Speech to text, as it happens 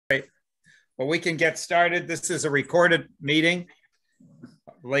Well, we can get started. This is a recorded meeting,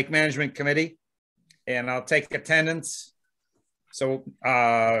 Lake Management Committee, and I'll take attendance. So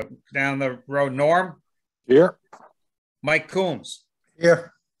down the road, Norm. Here. Mike Coombs.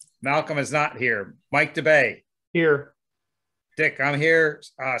 Here. Malcolm is not here. Mike DeBay. Here. Dick, I'm here.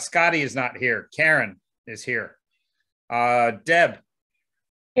 Scotty is not here. Karen is here. Deb.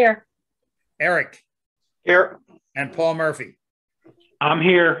 Here. Eric. Here. And Paul Murphy. I'm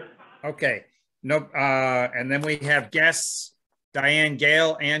here. Okay. No. And then we have guests: Diane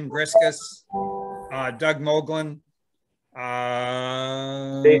Gale, Ann Griskus, Doug Moglen,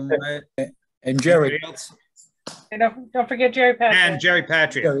 and Jerry. And don't forget Jerry Patrick. And Jerry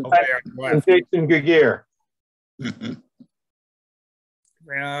Patrick. And Jason Giguere.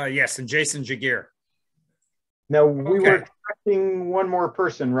 Yes, and Jason Giguere. Now, we were expecting one more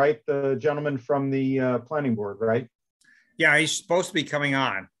person, right? The gentleman from the planning board, right? Yeah, he's supposed to be coming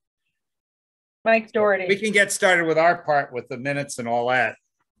on. Mike Doherty. We can get started with our part with the minutes and all that.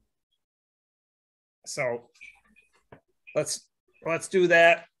 So let's do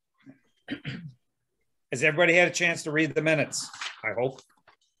that. Has everybody had a chance to read the minutes? I hope.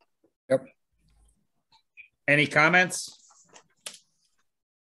 Yep. Any comments?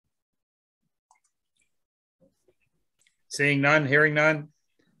 Seeing none, hearing none.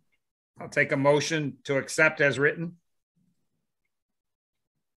 I'll take a motion to accept as written.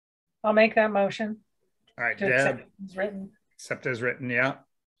 I'll make that motion. All right, To Deb. accept as written. Accept as written, yeah.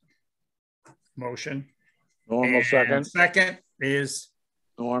 Motion. Norm will second. Second is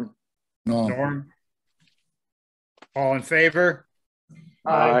Norm. Norm. All in favor?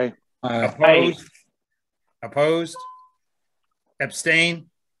 Aye. Opposed? Opposed? Abstain?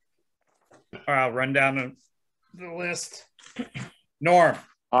 I'll run down the list. Norm.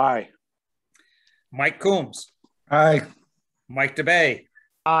 Aye. Mike Coombs. Aye. Mike DeBay.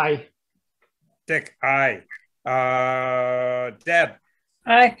 Aye. Dick, aye. Deb.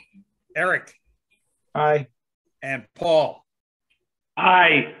 Aye. Eric. Aye. And Paul.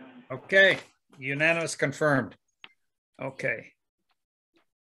 Aye. Okay. Unanimous confirmed. Okay.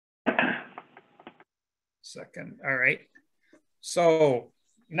 Second. All right. So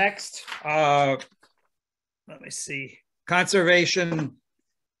next, let me see. Conservation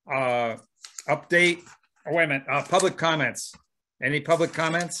update. Oh, wait a minute. Public comments. Any public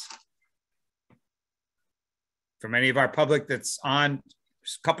comments? From any of our public that's on? A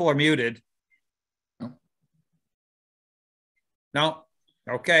couple are muted. No?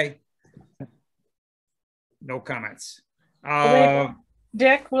 Okay. No comments.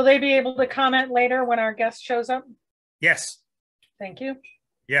 Dick, will they be able to comment later when our guest shows up? Yes. Thank you.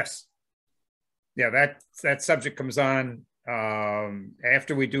 Yes. Yeah, that subject comes on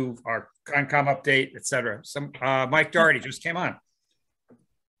after we do our Concom update, etc. Some Mike Doherty just came on.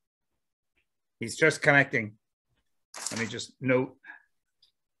 He's just connecting. Let me just note.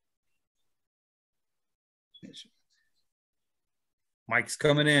 Mike's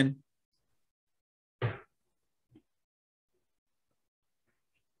coming in.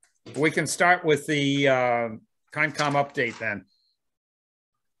 We can start with the Concom update then.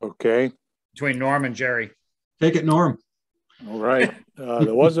 Okay. Between Norm and Jerry. Take it, Norm. All right.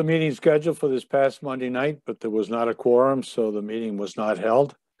 There was a meeting scheduled for this past Monday night, but there was not a quorum, so the meeting was not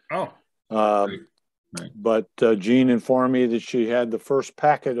held. Oh. Right. But Jean informed me that she had the first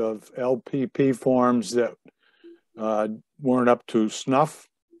packet of LPP forms that weren't up to snuff.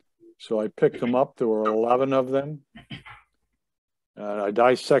 So I picked them up. There were 11 of them. I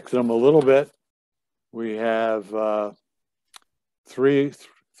dissected them a little bit. We have three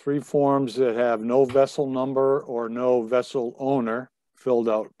forms that have no vessel number or no vessel owner filled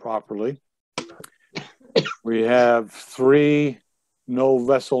out properly. We have 3 no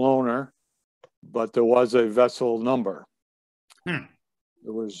vessel owner, but there was a vessel number. There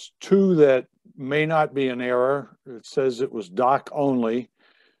was 2 that may not be an error. It says it was dock only.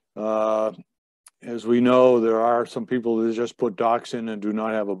 As we know, there are some people that just put docks in and do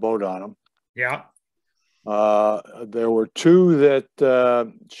not have a boat on them. Yeah. There were 2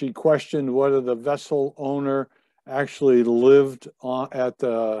 that she questioned whether the vessel owner actually lived at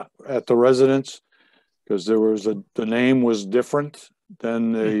the residence, because there was the name was different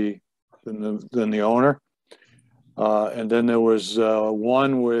than the owner, and then there was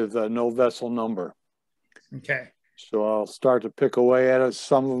 1 with no vessel number. Okay. So I'll start to pick away at it.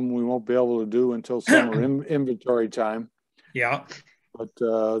 Some of them we won't be able to do until summer inventory time. Yeah. But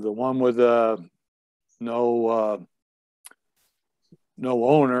the one with no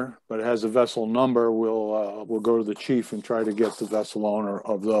owner, but it has a vessel number, we'll go to the chief and try to get the vessel owner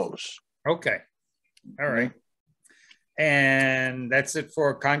of those. Okay. All right. And that's it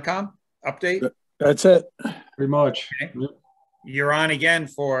for Concom? update? That's it. Pretty much. Okay. You're on again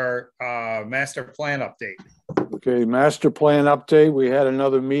for master plan update. Okay, master plan update. We had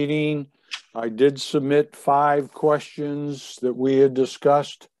another meeting. I did submit 5 questions that we had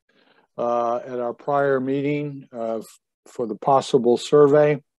discussed at our prior meeting for the possible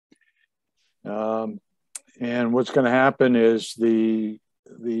survey. And what's going to happen is the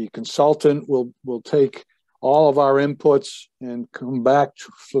consultant will take all of our inputs and come back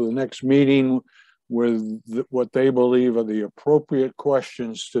for the next meeting with what they believe are the appropriate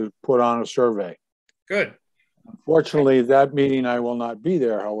questions to put on a survey. Good. Unfortunately, that meeting I will not be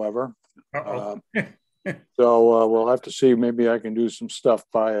there, however. Uh-oh. So we'll have to see. Maybe I can do some stuff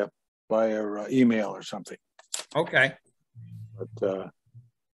via email or something. Okay. But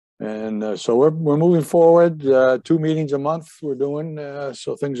so we're moving forward. 2 meetings a month we're doing,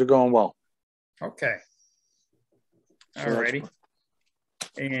 so things are going well. Okay. So All righty.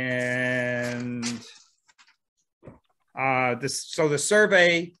 And so the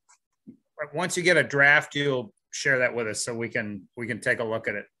survey, once you get a draft, you'll share that with us so we can take a look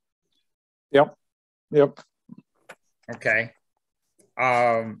at it. Yep. Okay.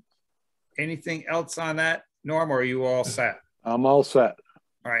 Anything else on that, Norm, or are you all set? I'm all set.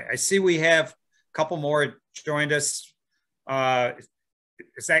 All right. I see we have a couple more joined us.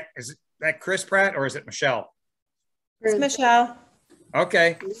 Is that Chris Pratt or is it Michelle? It's Michelle.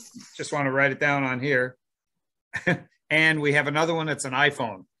 Okay. Just want to write it down on here. And we have another one that's an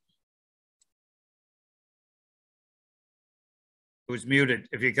iPhone. Who's muted.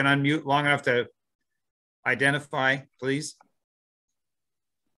 If you can unmute long enough to identify, please.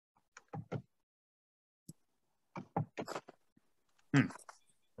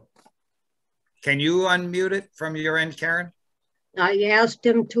 Can you unmute it from your end, Karen? I asked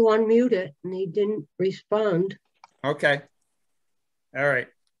him to unmute it and he didn't respond. Okay. All right.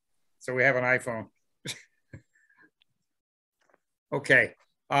 So we have an iPhone. Okay.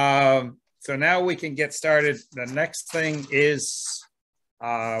 So now we can get started. The next thing is,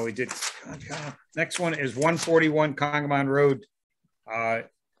 next one is 141 Congamon Road,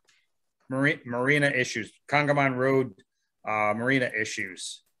 marina issues, Congamon Road, marina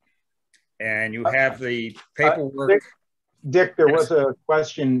issues. And you have the paperwork. Dick, there was a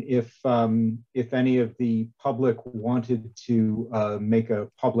question if any of the public wanted to make a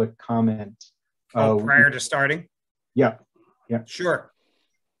public comment. Prior to starting? Yeah. Sure.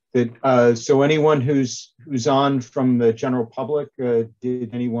 So anyone who's on from the general public, did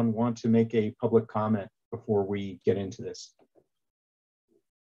anyone want to make a public comment before we get into this?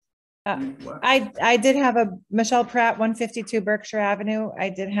 I did have a Michelle Pratt, 152 Berkshire Avenue. I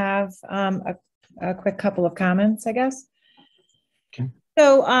did have a quick couple of comments, I guess. Okay.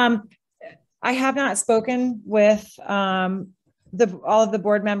 So I have not spoken with all of the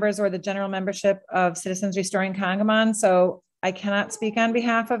board members or the general membership of Citizens Restoring Congamon, so I cannot speak on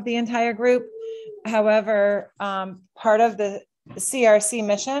behalf of the entire group. However, part of the CRC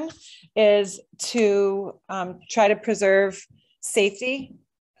mission is to try to preserve safety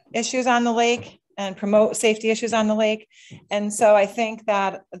issues on the lake and promote safety issues on the lake. And so I think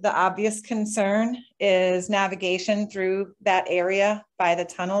that the obvious concern is navigation through that area by the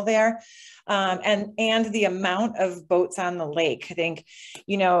tunnel there, and the amount of boats on the lake. I think,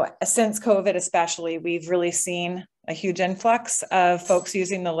 since COVID especially, we've really seen a huge influx of folks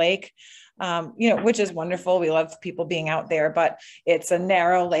using the lake, which is wonderful. We love people being out there, but it's a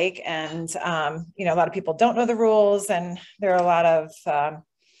narrow lake and, a lot of people don't know the rules, and there are a lot of,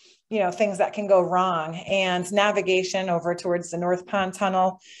 things that can go wrong, and navigation over towards the North Pond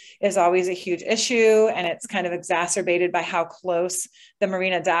Tunnel is always a huge issue. And it's kind of exacerbated by how close the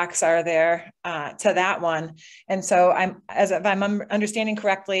marina docks are there to that one. And so if I'm understanding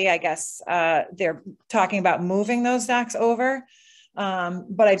correctly, I guess they're talking about moving those docks over.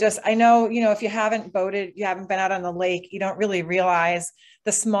 But I know, if you haven't boated, you haven't been out on the lake, you don't really realize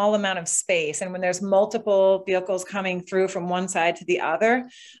the small amount of space. And when there's multiple vehicles coming through from one side to the other,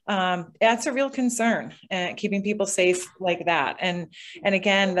 that's a real concern, and keeping people safe like that. And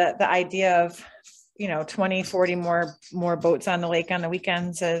again, the idea of, 20, 40 more boats on the lake on the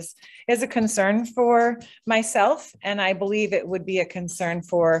weekends is a concern for myself. And I believe it would be a concern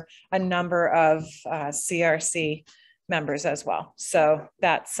for a number of CRC members as well. So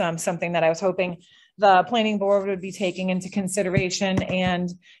that's something that I was hoping the planning board would be taking into consideration. And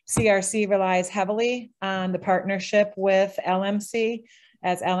CRC relies heavily on the partnership with LMC,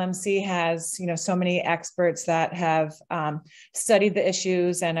 as LMC has, so many experts that have studied the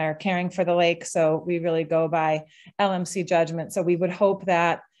issues and are caring for the lake. So we really go by LMC judgment. So we would hope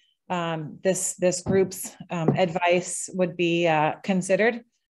that this group's advice would be considered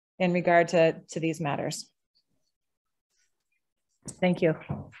in regard to these matters. Thank you.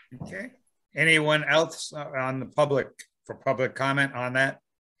 Okay. Anyone else on the public for public comment on that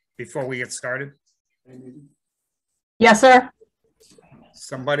before we get started? Yes, sir.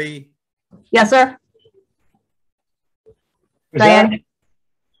 Somebody? Yes, sir. Is Diane,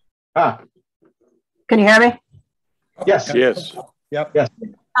 Ah, can you hear me? yes. Yes. Yep. Yes.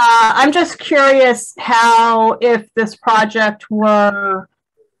 I'm just curious how, if this project were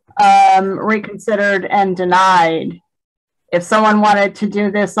reconsidered and denied, if someone wanted to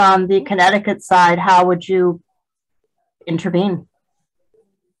do this on the Connecticut side, how would you intervene?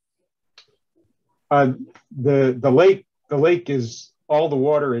 The lake is, all the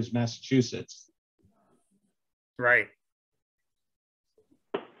water is Massachusetts. Right.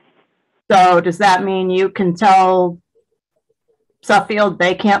 So does that mean you can tell Suffield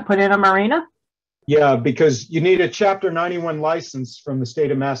they can't put in a marina? Yeah, because you need a Chapter 91 license from the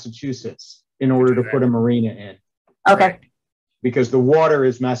state of Massachusetts in order to put a marina in. Okay. Because the water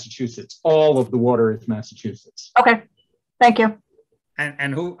is Massachusetts. All of the water is Massachusetts. Okay. Thank you.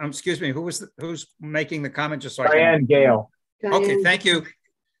 And who, excuse me, who's making the comment, just so I can? Diane Gale. Okay, Diane, thank you.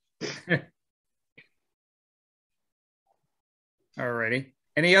 All righty.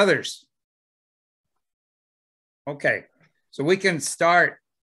 Any others? Okay, so we can start.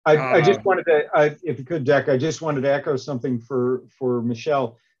 I just wanted to, if you could, Deck, I just wanted to echo something for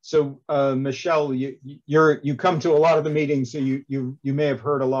Michelle. So Michelle, you come to a lot of the meetings, so you may have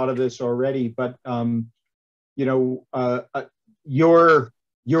heard a lot of this already, but you know, your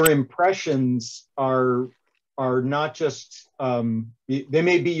impressions are not just they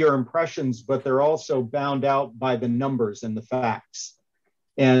may be your impressions, but they're also bound out by the numbers and the facts.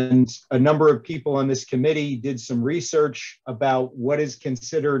 And a number of people on this committee did some research about what is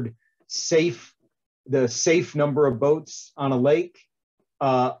considered safe, the safe number of boats on a lake.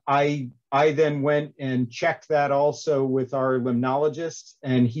 I then went and checked that also with our limnologist,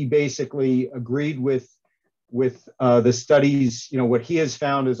 and he basically agreed with the studies. You know, what he has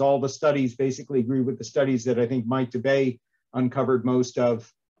found is all the studies basically agree with the studies that I think Mike DeBay uncovered most of.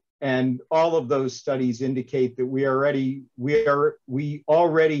 And all of those studies indicate that we already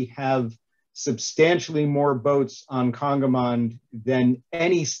have substantially more boats on Congamon than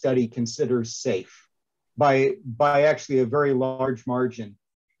any study considers safe by actually a very large margin.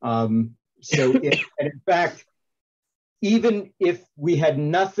 And in fact, even if we had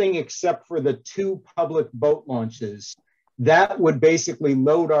nothing except for the 2 public boat launches, that would basically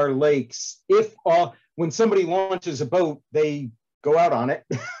load our lakes. When somebody launches a boat, they go out on it.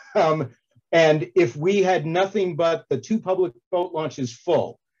 And if we had nothing but the 2 public boat launches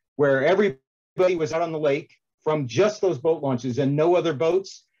full, where everybody was out on the lake from just those boat launches and no other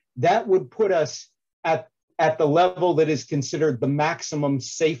boats, that would put us at the level that is considered the maximum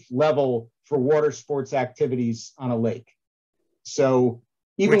safe level for water sports activities on a lake. So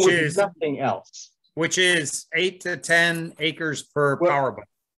even with nothing else. Which is 8 to 10 acres per power boat.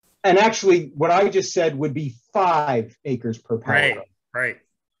 And actually, what I just said would be 5 acres per power boat. Right.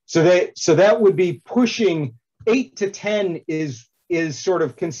 So that would be pushing 8 to 10 is sort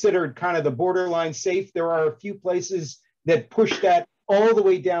of considered kind of the borderline safe. There are a few places that push that all the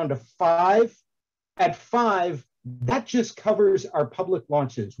way down to 5. At 5, that just covers our public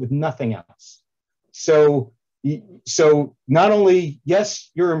launches with nothing else. So not only, yes,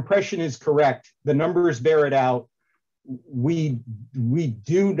 your impression is correct, the numbers bear it out. We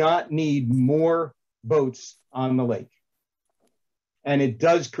do not need more boats on the lake. And it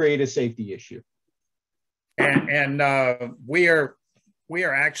does create a safety issue. And we are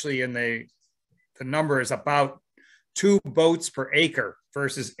actually in the number is about 2 boats per acre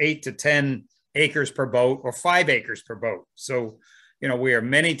versus 8 to 10 acres per boat or 5 acres per boat. So, you know, we are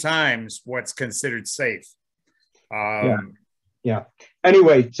many times what's considered safe. Yeah.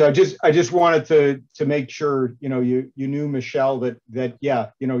 Anyway, so I just wanted to make sure, you know, you knew, Michelle, that yeah,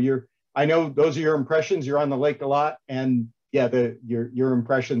 you know, I know those are your impressions. You're on the lake a lot, and yeah, your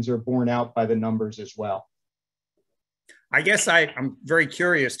impressions are borne out by the numbers as well. I guess I'm very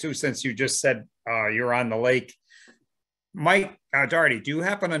curious too, since you just said you're on the lake. Mike Doherty, do you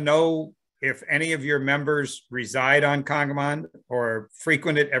happen to know if any of your members reside on Congamon or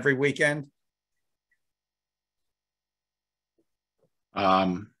frequent it every weekend?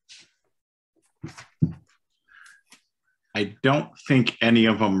 I don't think any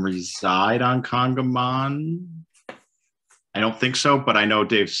of them reside on Congamon. I don't think so, but I know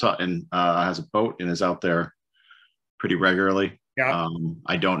Dave Sutton has a boat and is out there pretty regularly. Yeah.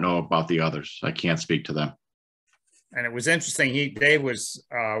 I don't know about the others. I can't speak to them. And it was interesting. Dave was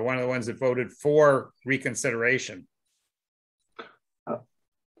one of the ones that voted for reconsideration.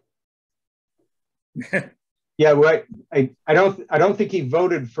 Yeah, well, I don't think he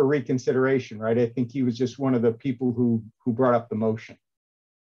voted for reconsideration, right? I think he was just one of the people who brought up the motion.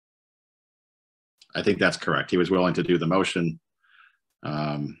 I think that's correct. He was willing to do the motion,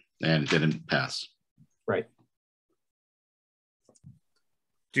 and it didn't pass. Right.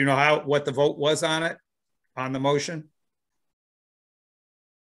 Do you know what the vote was on it, on the motion?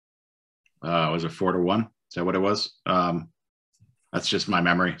 Was it 4-1? Is that what it was? That's just my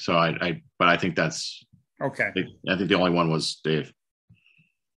memory. So but I think that's okay. I think the only one was Dave.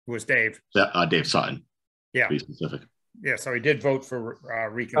 It was Dave. Dave Sutton. Yeah. To be specific. Yeah. So he did vote for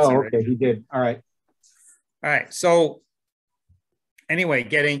reconsideration. Oh, okay. He did. All right. All right. So anyway,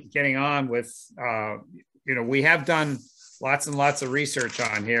 getting on with, we have done lots and lots of research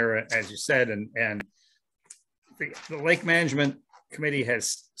on here, as you said, and the Lake Management Committee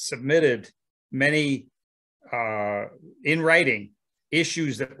has submitted many in writing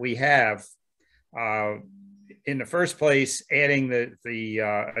issues that we have. In the first place, adding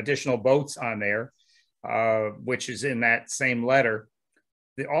the additional boats on there, which is in that same letter.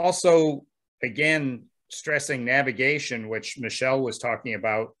 Also, again, stressing navigation, which Michelle was talking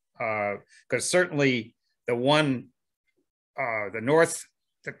about, because certainly the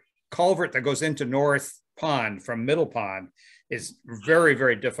culvert that goes into North Pond from Middle Pond is very,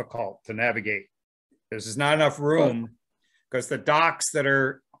 very difficult to navigate. There's not enough room because the docks that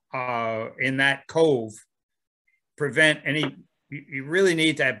are in that cove prevent any, you really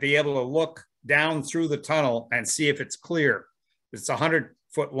need to be able to look down through the tunnel and see if it's clear. It's a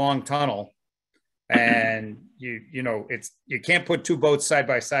 100-foot long tunnel, and you can't put two boats side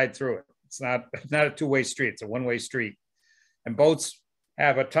by side through it. It's not a two-way street, it's a one-way street. And boats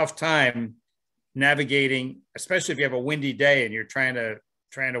have a tough time navigating, especially if you have a windy day and you're trying to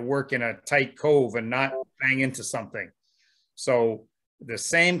work in a tight cove and not bang into something. So the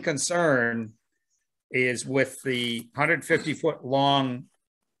same concern is with the 150-foot long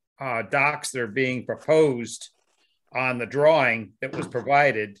docks that are being proposed on the drawing that was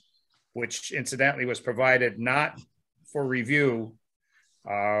provided, which incidentally was provided not for review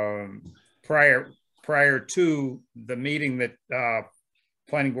prior to the meeting that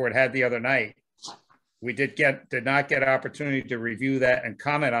planning board had the other night. We did not get opportunity to review that and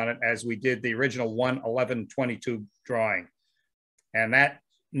comment on it as we did the original 1/11/22 drawing. And that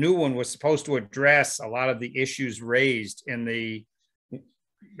new one was supposed to address a lot of the issues raised in the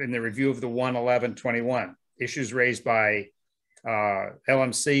review of the 1/11/21, issues raised by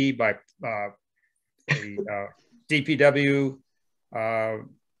LMC, by the DPW,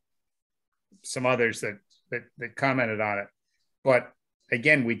 some others that commented on it. But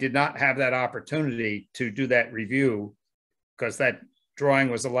again, we did not have that opportunity to do that review because that drawing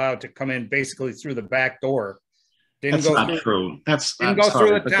was allowed to come in basically through the back door. Didn't go through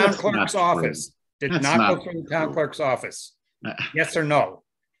the town clerk's office. Did not go through the town clerk's office. Yes or no?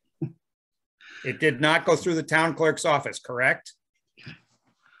 It did not go through the town clerk's office, correct?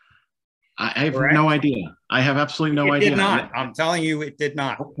 I have no idea. I have absolutely no idea. It did not. I'm telling you, it did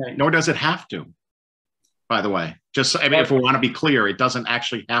not. Okay. Nor does it have to, by the way. If we want to be clear, it doesn't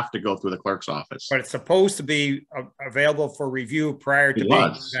actually have to go through the clerk's office. But it's supposed to be available for review prior to being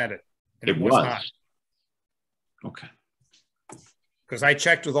presented. It was not. Okay. Because I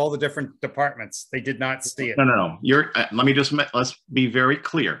checked with all the different departments. They did not see it. No. Let's be very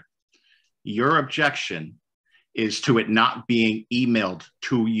clear. Your objection is to it not being emailed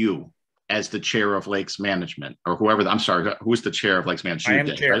to you as the chair of Lakes Management, or whoever. I'm sorry, who's the chair of Lakes Management? I am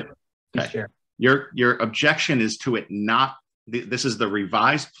the chair. Right? Okay. Chair. Your objection is to it not. This is the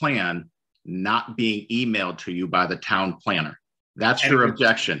revised plan not being emailed to you by the town planner. That's your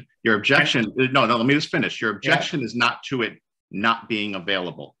objection. Your objection. No. Let me just finish. Your objection is not to it not being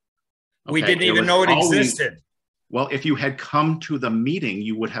available. Okay? We didn't even know it existed. Well, if you had come to the meeting,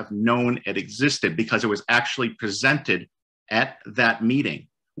 you would have known it existed because it was actually presented at that meeting.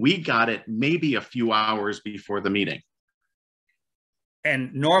 We got it maybe a few hours before the meeting.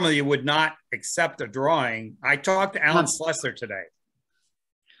 And normally you would not accept a drawing. I talked to Alan Slessor today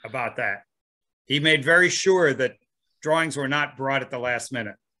about that. He made very sure that drawings were not brought at the last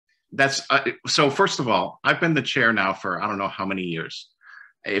minute. That's so first of all, I've been the chair now for I don't know how many years.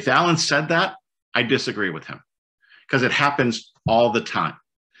 If Alan said that, I disagree with him because it happens all the time.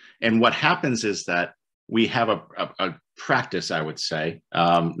 And what happens is that we have a practice, I would say,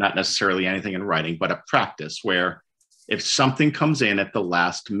 not necessarily anything in writing, but a practice where if something comes in at the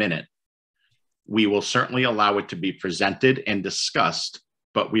last minute, we will certainly allow it to be presented and discussed,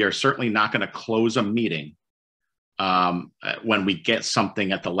 but we are certainly not going to close a meeting when we get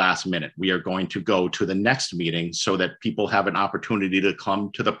something at the last minute. We are going to go to the next meeting so that people have an opportunity to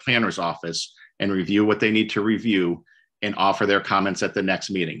come to the planner's office and review what they need to review and offer their comments at the next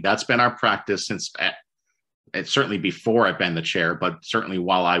meeting. That's been our practice since, it's certainly before I've been the chair, but certainly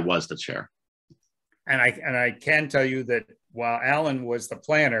while I was the chair. And I can tell you that while Alan was the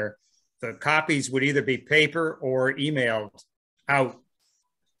planner, the copies would either be paper or emailed out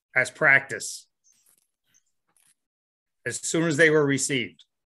as practice as soon as they were received.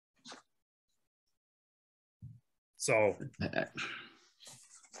 So,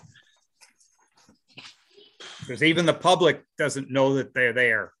 because even the public doesn't know that they're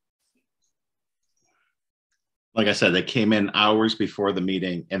there. Like I said, they came in hours before the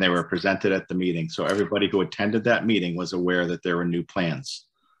meeting and they were presented at the meeting. So everybody who attended that meeting was aware that there were new plans.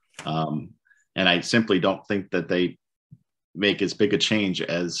 And I simply don't think that they make as big a change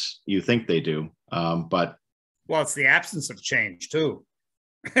as you think they do. But well, it's the absence of change too.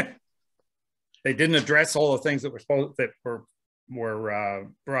 They didn't address all the things that were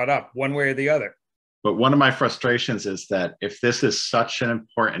brought up one way or the other. But one of my frustrations is that if this is such an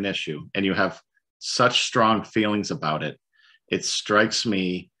important issue and you have such strong feelings about it, it strikes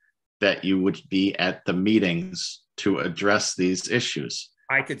me that you would be at the meetings to address these issues.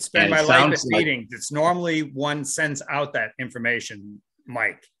 I could spend my life at meetings. It's normally one sends out that information,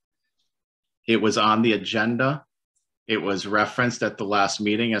 Mike. It was on the agenda. It was referenced at the last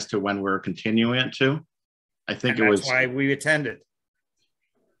meeting as to when we're continuing it to. I think it was. That's why we attended.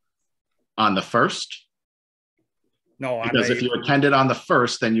 On the 1st? No, because if you attended on the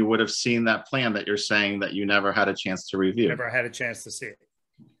 1st, then you would have seen that plan that you're saying that you never had a chance to review. Never had a chance to see it.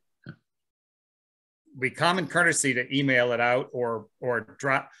 Be common courtesy to email it out or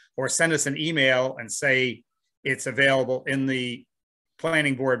send us an email and say it's available in the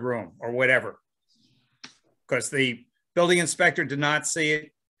planning board room or whatever. Because the building inspector did not see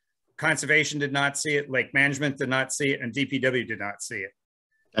it, conservation did not see it, lake management did not see it, and DPW did not see it.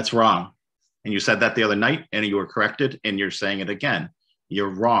 That's wrong. And you said that the other night and you were corrected and you're saying it again. You're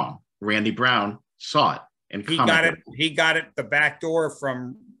wrong. Randy Brown saw it and he got it the back door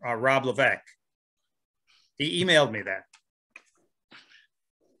from Rob Levesque. He emailed me that.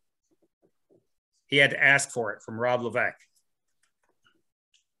 He had to ask for it from Rob Levesque.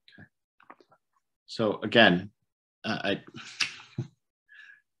 Okay. So again,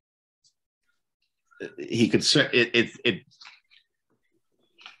 he could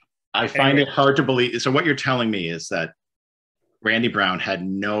I find it hard to believe. So what you're telling me is that Randy Brown had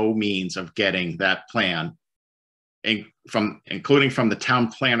no means of getting that plan, including from the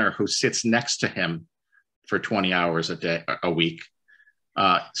town planner who sits next to him for 20 hours a week,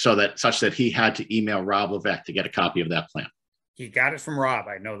 such that he had to email Rob Levesque to get a copy of that plan. He got it from Rob.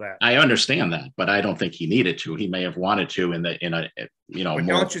 I know that. I understand that, but I don't think he needed to. He may have wanted to in a But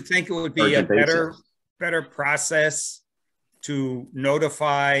don't you think it would be a better process to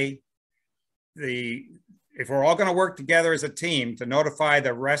notify if we're all going to work together as a team, to notify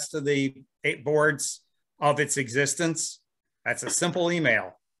the rest of the 8 boards of its existence? That's a simple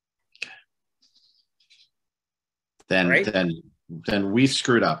email. Then we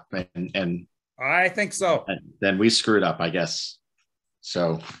screwed up, and I think so. Then we screwed up, I guess.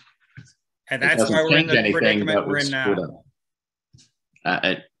 So, and that's why we're in the predicament we're in now.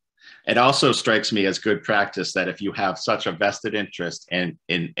 It also strikes me as good practice that if you have such a vested interest in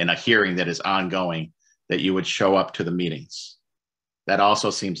a hearing that is ongoing, that you would show up to the meetings. That also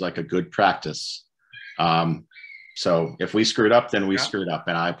seems like a good practice. So if we screwed up, then we screwed up,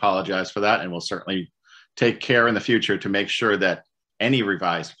 and I apologize for that, and we'll certainly take care in the future to make sure that any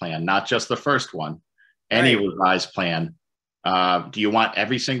revised plan, not just the first one, any revised plan. Do you want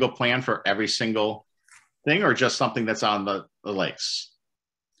every single plan for every single thing, or just something that's on the lakes?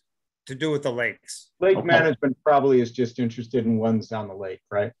 To do with the lakes. Lake management probably is just interested in ones on the lake,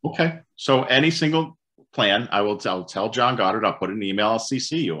 right? Okay. So any single plan, I'll tell John Goddard, I'll put an email, I'll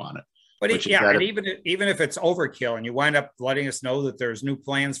CC you on it. But and even if it's overkill and you wind up letting us know that there's new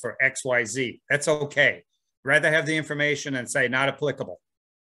plans for XYZ, that's okay. Rather have the information and say not applicable.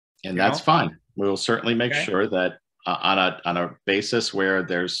 And that's fine. We'll certainly make sure that on a basis where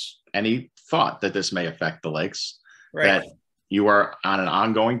there's any thought that this may affect the lakes, that you are on an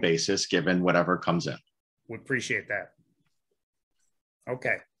ongoing basis, given whatever comes in. Would appreciate that.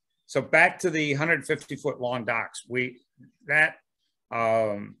 Okay. So back to the 150-foot long docks. We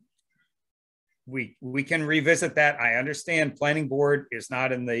can revisit that. I understand planning board is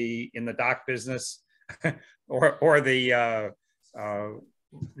not in the dock business or the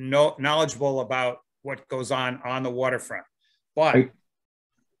knowledgeable about what goes on the waterfront, but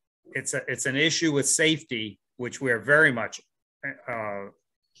it's an issue with safety, which we're very much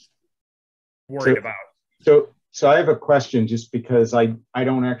worried about. So So I have a question, just because I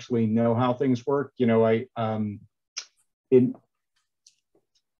don't actually know how things work. You know, in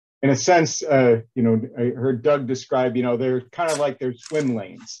a sense, you know, I heard Doug describe, you know, they're kind of like their swim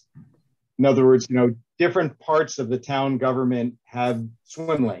lanes. In other words, you know, different parts of the town government have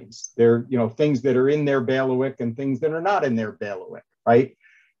swim lanes. They're, you know, things that are in their bailiwick and things that are not in their bailiwick, right?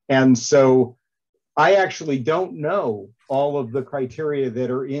 And so I actually don't know all of the criteria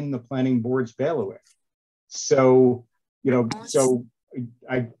that are in the planning board's bailiwick. So, you know, so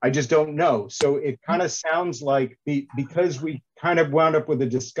I just don't know. So it kind of sounds like because we kind of wound up with a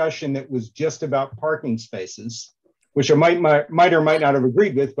discussion that was just about parking spaces, which I might or might not have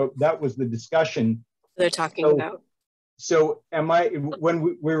agreed with, but that was the discussion they're talking about. So when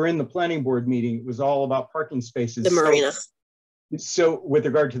we were in the planning board meeting, it was all about parking spaces. The marina. So with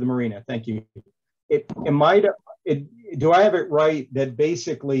regard to the marina, thank you. Do I have it right that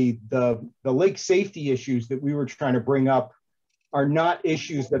basically the lake safety issues that we were trying to bring up are not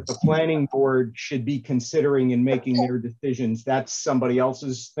issues that the planning board should be considering in making their decisions? That's somebody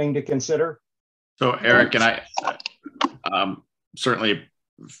else's thing to consider? So Eric, and I, certainly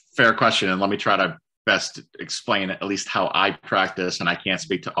fair question, and let me try to best explain at least how I practice, and I can't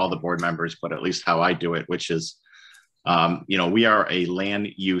speak to all the board members, but at least how I do it, which is, you know, we are a land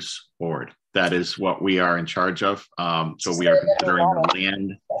use board. That is what we are in charge of. So we are considering the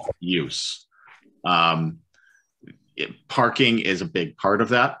land use. Parking is a big part of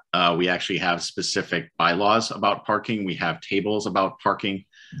that. We actually have specific bylaws about parking. We have tables about parking.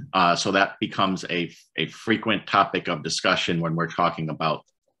 So that becomes a frequent topic of discussion when we're talking about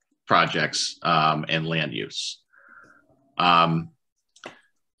projects and land use.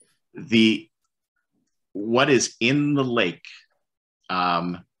 What is in the lake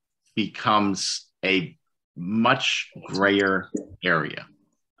becomes a much grayer area.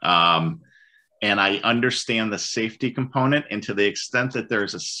 And I understand the safety component, and to the extent that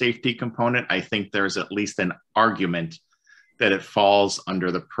there's a safety component, I think there's at least an argument that it falls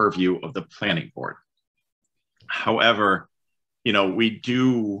under the purview of the planning board. However, you know, we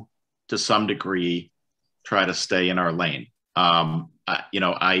do to some degree try to stay in our lane. You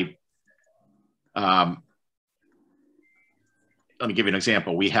know, let me give you an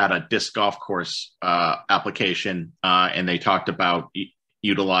example. We had a disc golf course application, and they talked about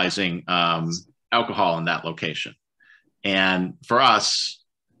utilizing alcohol in that location. And for us,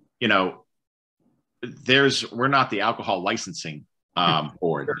 you know, we're not the alcohol licensing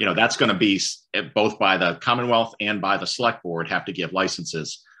board. You know, that's going to be both by the Commonwealth and by the select board have to give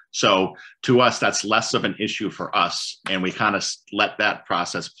licenses. So to us, that's less of an issue for us. And we kind of let that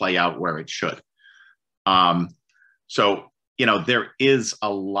process play out where it should. So, you know, there is a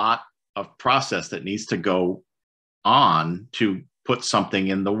lot of process that needs to go on to put something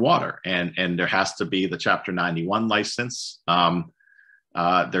in the water, and there has to be the Chapter 91 license.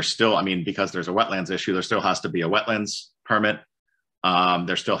 There's still, I mean, because there's a wetlands issue, there still has to be a wetlands permit.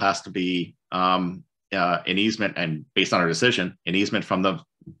 There still has to be an easement, and based on our decision, an easement from the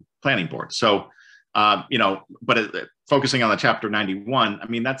planning board. So, you know, but focusing on the Chapter 91, I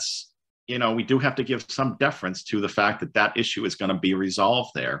mean, that's, you know, we do have to give some deference to the fact that that issue is going to be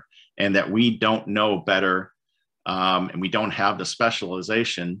resolved there, and that we don't know better, and we don't have the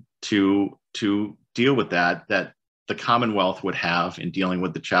specialization to deal with that the Commonwealth would have in dealing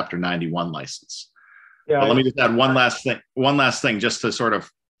with the Chapter 91 license. Yeah, but let me just add one last thing, just to sort of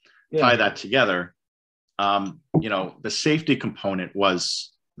tie that together. You know, the safety component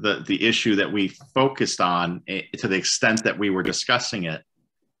was the issue that we focused on to the extent that we were discussing it.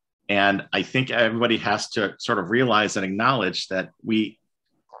 And I think everybody has to sort of realize and acknowledge that we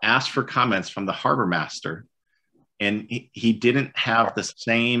asked for comments from the harbor master, and he didn't have the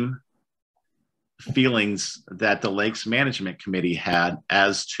same feelings that the Lakes Management Committee had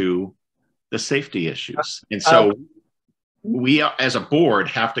as to the safety issues. And so we, as a board,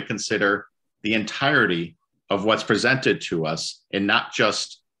 have to consider the entirety of what's presented to us and not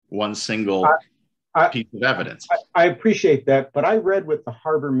just one single piece of evidence. I appreciate that, but I read what the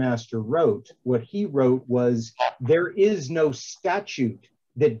harbor master wrote. What he wrote was, there is no statute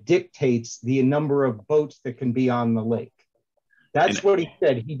that dictates the number of boats that can be on the lake. That's what he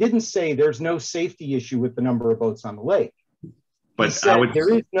said. He didn't say there's no safety issue with the number of boats on the lake. But he said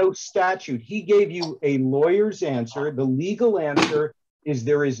there is no statute. He gave you a lawyer's answer. The legal answer is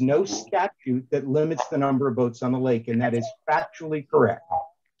there is no statute that limits the number of boats on the lake, and that is factually correct.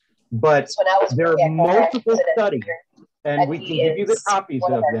 But there are multiple studies, and we can give you the copies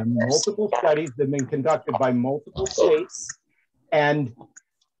of them, multiple studies that have been conducted by multiple states, and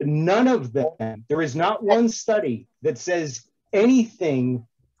none of them, there is not one study that says anything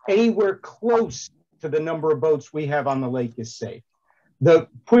anywhere close to the number of boats we have on the lake is safe. The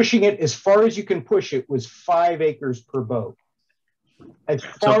pushing it as far as you can push it was 5 acres per boat. As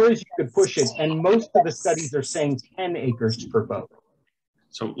far as you could push it, and most of the studies are saying 10 acres per boat.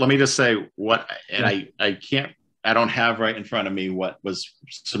 So let me just say what, and I don't have right in front of me what was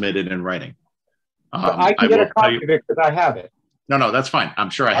submitted in writing. I can get a copy of it because I have it. No, that's fine. I'm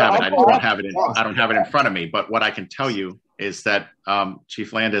sure I have it. I just don't have it. I don't have it in front of me. But what I can tell you is that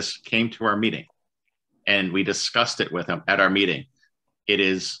Chief Landis came to our meeting, and we discussed it with him at our meeting. It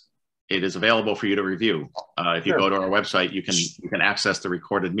is available for you to review. If you go to our website, you can access the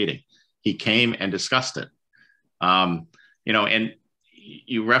recorded meeting. He came and discussed it. And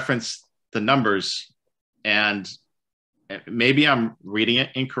you referenced the numbers, and maybe I'm reading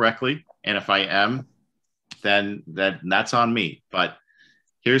it incorrectly. And if I am, then that's on me. But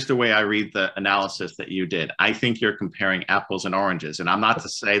here's the way I read the analysis that you did. I think you're comparing apples and oranges. And I'm not to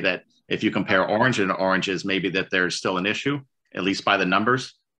say that if you compare orange and oranges, maybe that there's still an issue, at least by the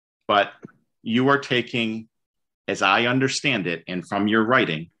numbers. But you are taking, as I understand it, and from your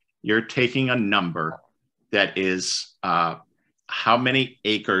writing, you're taking a number that is how many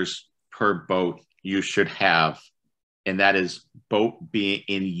acres per boat you should have. And that is boat being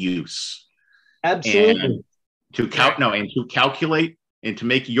in use. Absolutely. And to calculate and to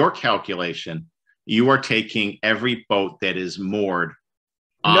make your calculation, you are taking every boat that is moored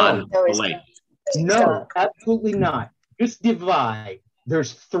on the lake. No, absolutely not. Just divide.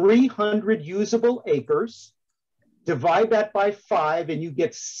 There's 300 usable acres. Divide that by 5 and you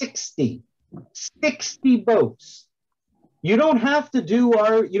get 60 boats. You don't have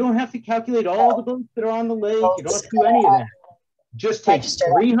to calculate all the boats that are on the lake. You don't have to do any of that. Just take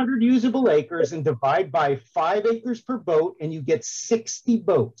 300 usable acres and divide by 5 acres per boat and you get 60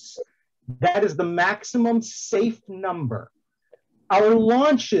 boats. That is the maximum safe number. Our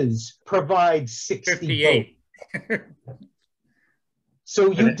launches provide 60 58. boats.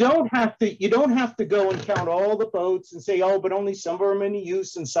 So you don't have to go and count all the boats and say, oh, but only some are in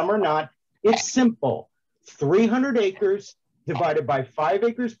use and some are not. It's simple. 300 acres divided by 5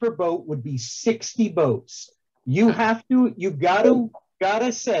 acres per boat would be 60 boats. You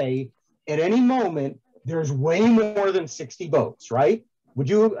gotta say at any moment, there's way more than 60 boats, right? Would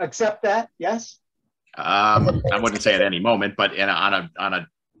you accept that? Yes? I wouldn't say at any moment, but on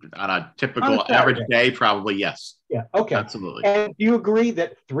a typical average day, probably yes. Yeah, okay. Absolutely. And do you agree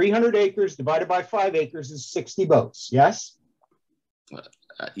that 300 acres divided by 5 acres is 60 boats? Yes?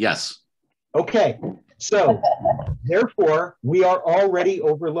 Yes. Okay, so therefore, we are already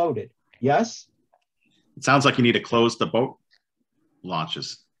overloaded. Yes? It sounds like you need to close the boat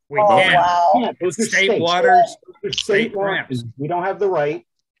launches. We can. Yeah, those are State waters, Those are state launches. ramps. We don't have the right.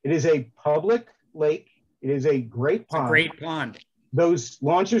 It is a public lake. It is a great It's a pond. great pond. Those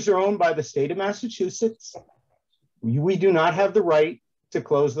launches are owned by the state of Massachusetts. We do not have the right to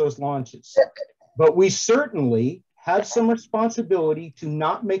close those launches, but we certainly have some responsibility to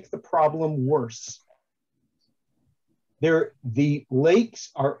not make the problem worse. The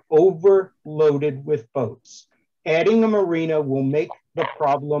lakes are overloaded with boats. Adding a marina will make the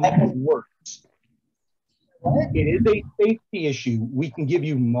problem worse. It is a safety issue. We can give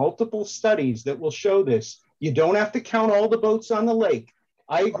you multiple studies that will show this. You don't have to count all the boats on the lake.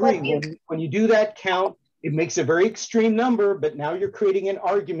 I agree. When you do that count, it makes a very extreme number, but now you're creating an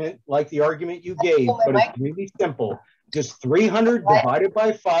argument like the argument you gave, but it's really simple. Just 300 divided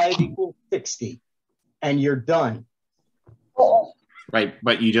by 5 equals 60, and you're done. Right,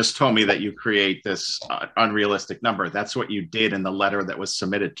 but you just told me that you create this unrealistic number. That's what you did in the letter that was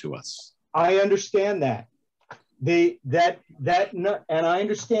submitted to us. I understand that. And I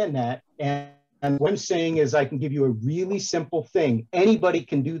understand that. And what I'm saying is I can give you a really simple thing. Anybody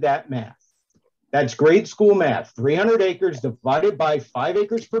can do that math. That's grade school math. 300 acres divided by 5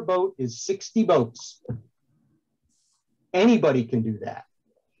 acres per boat is 60 boats. Anybody can do that.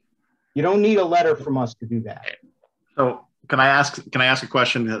 You don't need a letter from us to do that. So can I ask a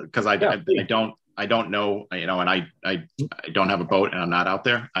question? Because I don't know, and I don't have a boat and I'm not out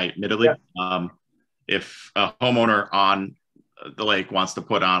there, admittedly. Yeah. If a homeowner on the lake wants to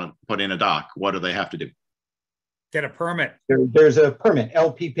put in a dock, what do they have to do? Get a permit. There's a permit,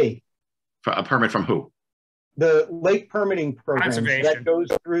 LPP. A permit from who? The lake permitting program that goes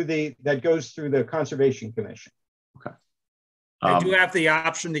through the Conservation Commission. Okay. They do have the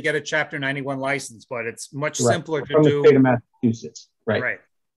option to get a Chapter 91 license, but it's much right. simpler to from do. The state of Massachusetts, right? Right.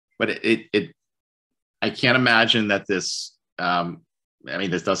 But I can't imagine that this.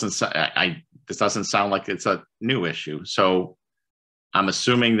 This doesn't sound like it's a new issue. So I'm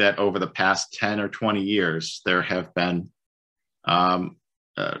assuming that over the past 10 or 20 years, there have been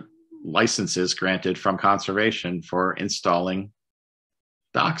licenses granted from conservation for installing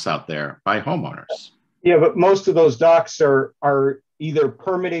docks out there by homeowners. Yeah, but most of those docks are either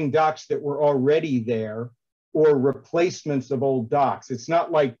permitting docks that were already there or replacements of old docks. It's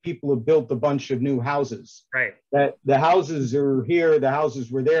not like people have built a bunch of new houses. Right. That the houses are here, the houses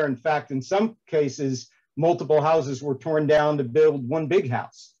were there. In fact, in some cases, multiple houses were torn down to build one big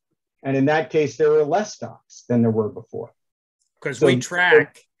house. And in that case, there are less docks than there were before. Because we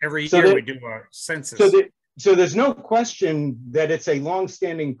track every year, we do a census. So there's no question that it's a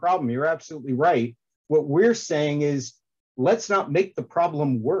long-standing problem. You're absolutely right. What we're saying is, let's not make the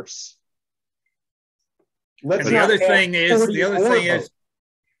problem worse. The other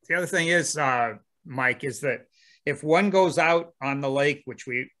thing is, Mike, is that if one goes out on the lake, which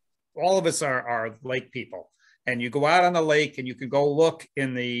all of us are lake people, and you go out on the lake and you can go look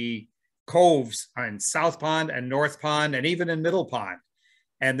in the coves on South Pond and North Pond and even in Middle Pond,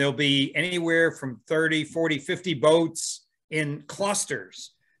 and there'll be anywhere from 30, 40, 50 boats in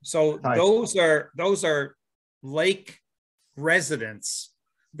clusters. So those are lake residents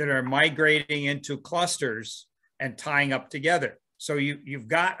that are migrating into clusters and tying up together. So you've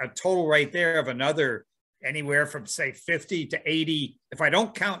got a total right there of another anywhere from say 50 to 80. If I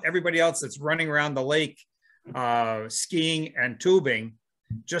don't count everybody else that's running around the lake, skiing and tubing,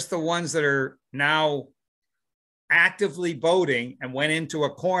 just the ones that are now actively boating and went into a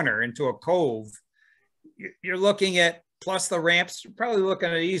corner, into a cove, you're looking at, plus the ramps, you're probably looking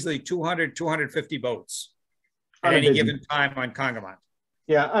at easily 200, 250 boats at any given time on Congamon.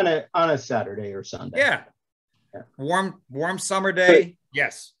 Yeah, on a Saturday or Sunday. Yeah. Warm summer day.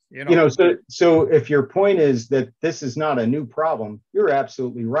 Yes. So if your point is that this is not a new problem, you're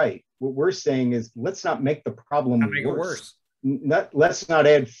absolutely right. What we're saying is, let's not make the problem worse. Let's not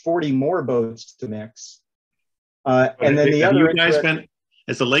add 40 more boats to mix. And then the other,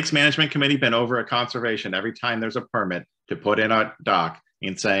 has the Lakes Management Committee been over at conservation every time there's a permit to put in a dock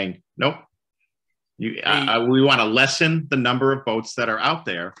and saying, nope, we want to lessen the number of boats that are out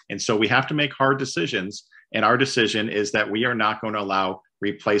there. And so we have to make hard decisions. And our decision is that we are not going to allow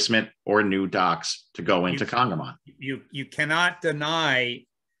replacement or new docks to go into Congamon. You cannot deny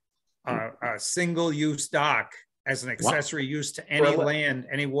a single-use dock as an accessory use to any land,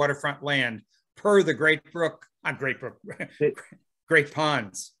 any waterfront land, per the Great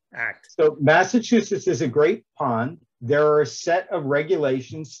Ponds Act. So Massachusetts is a great pond. There are a set of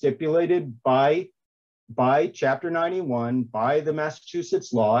regulations stipulated by Chapter 91, by the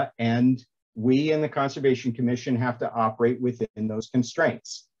Massachusetts law, and we in the Conservation Commission have to operate within those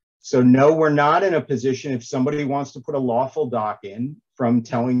constraints. So no, we're not in a position, if somebody wants to put a lawful dock in, from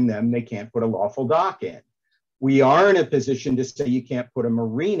telling them they can't put a lawful dock in. We are in a position to say you can't put a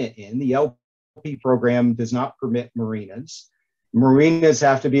marina in. The LP program does not permit marinas. Marinas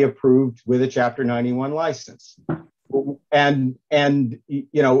have to be approved with a Chapter 91 license. And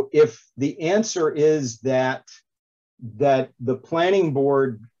if the answer is that the planning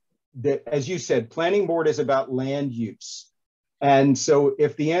board, that, as you said, planning board is about land use. And so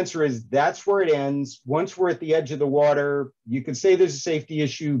if the answer is that's where it ends, once we're at the edge of the water, you could say there's a safety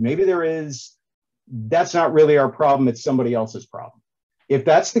issue, maybe there is. That's not really our problem, it's somebody else's problem. If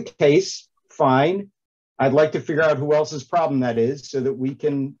that's the case, fine. I'd like to figure out who else's problem that is so that we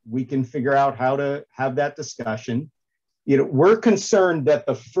can figure out how to have that discussion. We're concerned that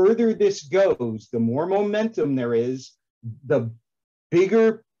the further this goes, the more momentum there is, the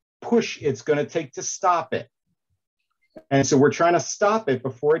bigger push it's going to take to stop it. And so we're trying to stop it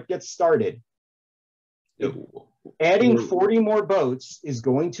before it gets started. Adding 40 more boats is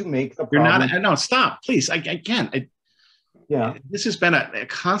going to make the problem. No, stop, please. I can't. Yeah. This has been a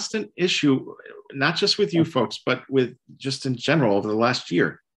constant issue, not just with you folks, but with just in general over the last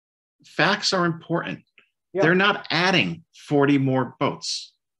year. Facts are important. Yeah. They're not adding 40 more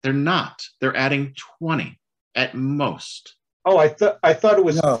boats. They're not. They're adding 20 at most. Oh, I thought it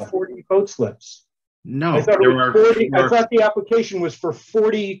was 40 boat slips. No, I thought the application was for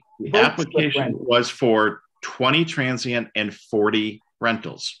 40. The application was for 20 transient and 40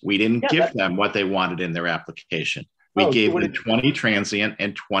 rentals. We didn't give them what they wanted in their application. We gave them 20 transient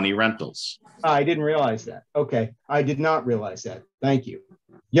and 20 rentals. I didn't realize that. Okay. I did not realize that. Thank you.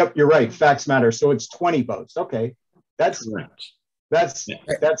 Yep, you're right. Facts matter. So it's 20 boats. Okay. That's correct. That's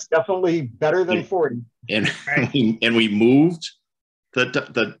definitely better than 40. And we moved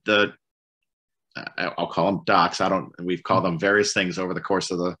the I'll call them docks. We've called them various things over the course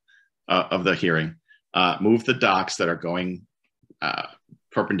of the hearing. Move the docks that are going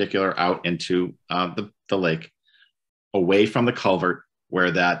perpendicular out into the lake, away from the culvert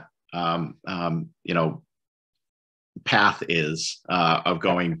where that path is of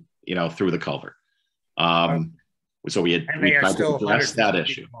going you know, through the culvert. So we And they are tried to still address that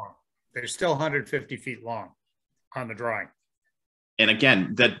 150 issue. feet long. They're still 150 feet long on the drawing. And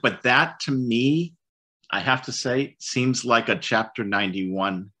again, but that to me, I have to say, seems like a Chapter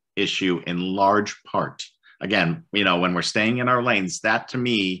 91 issue in large part. Again, you know, when we're staying in our lanes, that to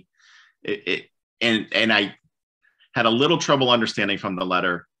me, and I had a little trouble understanding from the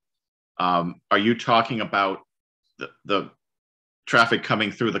letter. Are you talking about the traffic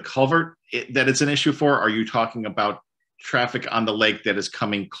coming through the culvert that it's an issue for? Are you talking about traffic on the lake that is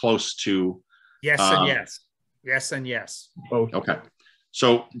coming close to? Yes and yes. Yes and yes. Both. Okay.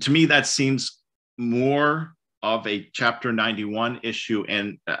 So to me, that seems more of a Chapter 91 issue.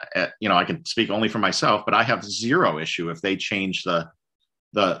 And, you know, I can speak only for myself, but I have zero issue if they change the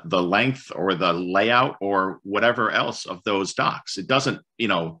length or the layout or whatever else of those docks. It doesn't, you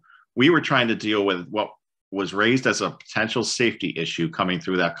know, we were trying to deal with what was raised as a potential safety issue coming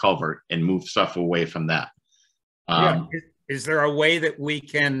through that culvert and move stuff away from that. Yeah. Is there a way that we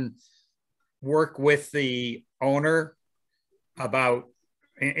can work with the owner about,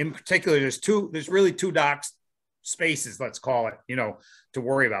 in particular, there's really two dock spaces, let's call it, you know, to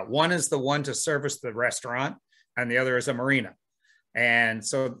worry about. One is the one to service the restaurant and the other is a marina. And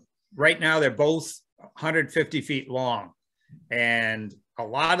so right now they're both 150 feet long, and a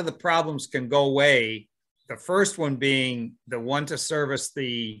lot of the problems can go away. The first one being the one to service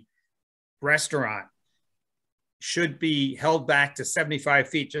the restaurant should be held back to 75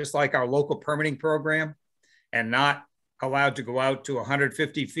 feet, just like our local permitting program, and not allowed to go out to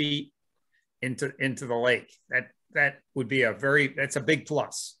 150 feet into the lake. That would be that's a big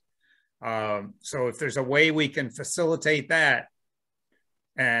plus. So if there's a way we can facilitate that,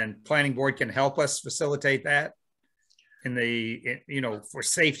 and planning board can help us facilitate that you know, for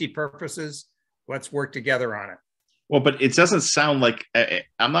safety purposes, let's work together on it. Well, but it doesn't sound like,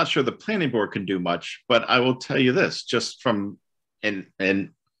 I'm not sure the planning board can do much, but I will tell you this, just from, and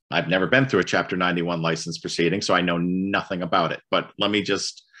I've never been through a Chapter 91 license proceeding, so I know nothing about it. But let me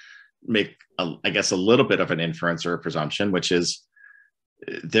just make, I guess, a little bit of an inference or a presumption, which is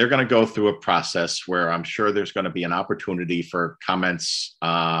they're going to go through a process where I'm sure there's going to be an opportunity for comments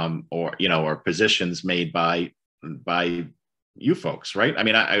or, you know, or positions made by you folks, right? I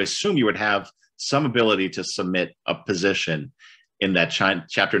mean, I assume you would have some ability to submit a position in that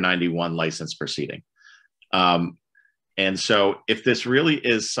Chapter 91 license proceeding. And so if this really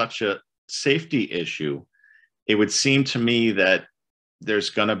is such a safety issue, it would seem to me that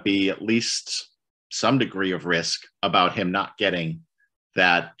there's going to be at least some degree of risk about him not getting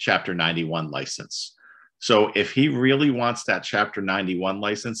that Chapter 91 license. So if he really wants that Chapter 91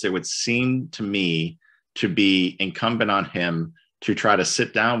 license, it would seem to me to be incumbent on him to try to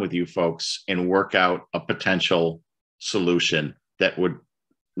sit down with you folks and work out a potential solution that would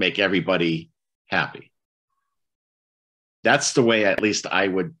make everybody happy. That's the way, at least I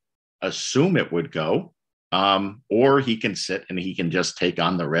would assume it would go. Or he can sit and he can just take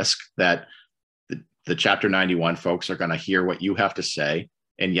on the risk that the Chapter 91 folks are going to hear what you have to say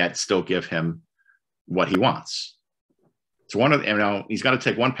and yet still give him what he wants. It's one of, you know, he's got to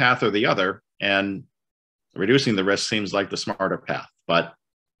take one path or the other, and reducing the risk seems like the smarter path, but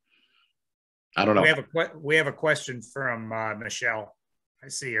I don't know. We have a question from Michelle. I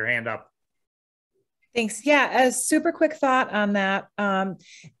see your hand up. Thanks. Yeah, a super quick thought on that.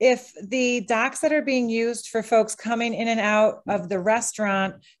 If the docks that are being used for folks coming in and out of the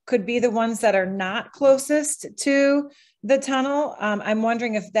restaurant could be the ones that are not closest to the tunnel, I'm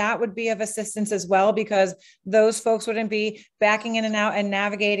wondering if that would be of assistance as well, because those folks wouldn't be backing in and out and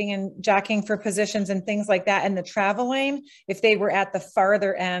navigating and jockeying for positions and things like that in the travel lane if they were at the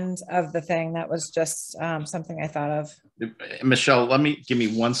farther end of the thing. That was just something I thought of. Michelle, give me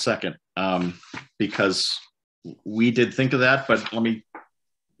 1 second, because we did think of that, but let me.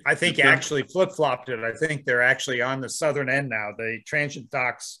 I think you actually flip-flopped it. I think they're actually on the southern end now, the transient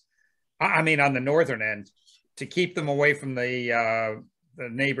docks, I mean, on the northern end, to keep them away from the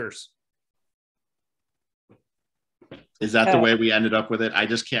neighbors. Is that the way we ended up with it? I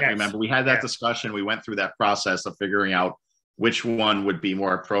just can't remember. We had that discussion. We went through that process of figuring out which one would be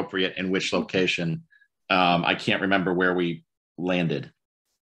more appropriate in which location. I can't remember where we landed.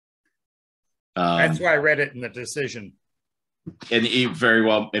 That's why I read it in the decision. And very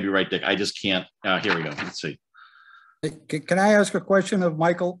well, maybe right, Dick. I just can't. Here we go. Let's see. Can I ask a question of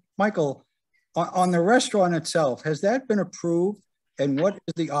Michael? Michael, on the restaurant itself, has that been approved? And what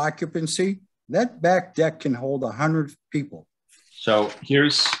is the occupancy? That back deck can hold 100 people. So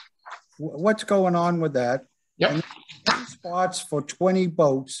here's what's going on with that. Yep. And spots for 20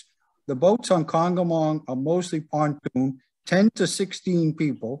 boats. The boats on Congamon are mostly pontoon, 10 to 16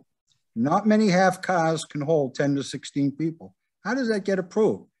 people. not many half cars can hold 10 to 16 people. How does that get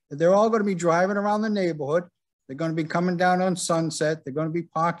approved? They're all going to be driving around the neighborhood. They're going to be coming down on Sunset. They're going to be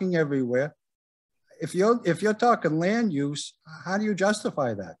parking everywhere. If you're talking land use, how do you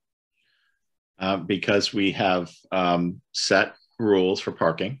justify that? Because we have set rules for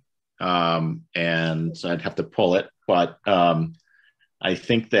parking, and I'd have to pull it, but I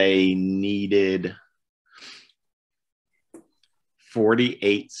think they needed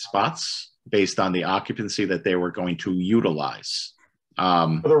 48 spots based on the occupancy that they were going to utilize.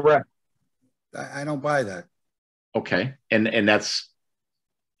 For the rest. I don't buy that. Okay, and that's,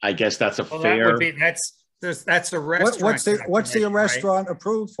 I guess that's a Well, fair. that would be, that's a restaurant. What's the calculation, restaurant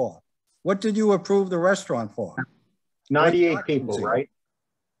approved for? What did you approve the restaurant for? 98 people, right?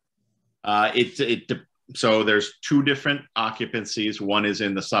 So there's two different occupancies. One is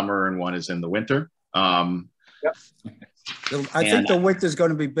in the summer and one is in the winter. Yep. I think the winter is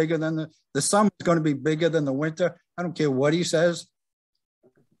going to be bigger than the summer is going to be bigger than the winter. I don't care what he says.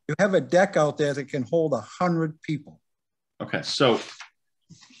 You have a deck out there that can hold 100 people. Okay, so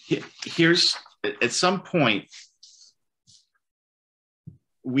here's, at some point,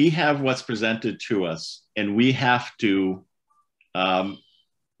 we have what's presented to us, and we have to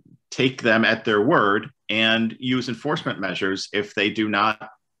take them at their word and use enforcement measures if they do not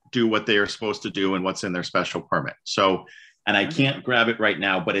do what they are supposed to do and what's in their special permit. So, and I can't grab it right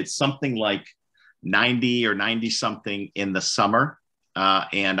now, but it's something like 90 or 90 something in the summer,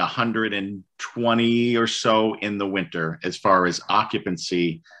 and 120 or so in the winter as far as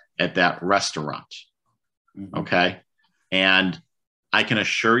occupancy at that restaurant. Mm-hmm. Okay. And I can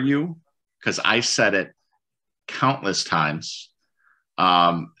assure you, because I said it countless times,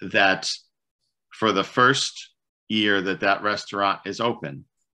 that for the first year that restaurant is open,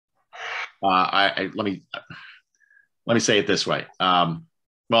 let me say it this way. Well,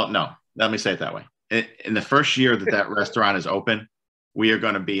 no, let me say it that way. In the first year that restaurant is open, we are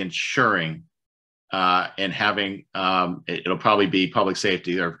going to be ensuring and having it'll probably be public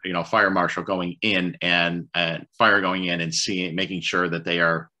safety or fire marshal going in and fire going in and making sure that they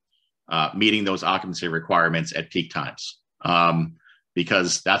are meeting those occupancy requirements at peak times,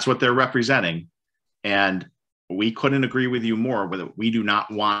 because that's what they're representing. And we couldn't agree with you more with we do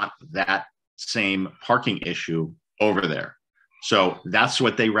not want that same parking issue over there. So that's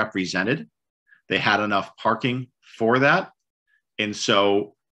what they represented. They had enough parking for that. And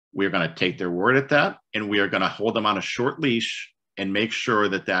so we're going to take their word at that, and we are going to hold them on a short leash and make sure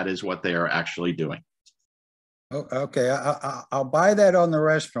that is what they are actually doing. Okay, I'll buy that on the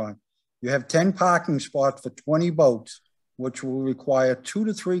restaurant. You have 10 parking spots for 20 boats, which will require 2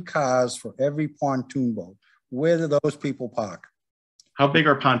 to 3 cars for every pontoon boat. Where do those people park? How big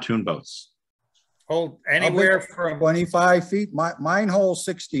are pontoon boats? Hold anywhere from 25 feet. Mine holds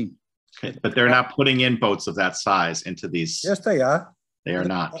 16. Okay, but they're not putting in boats of that size into these. Yes, they are. They are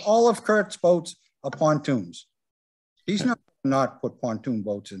not. All of Kurt's boats are pontoons. He's not put pontoon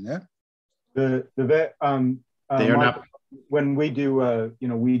boats in there. They are not. When we do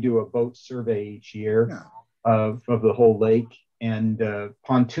a boat survey each year of the whole lake, and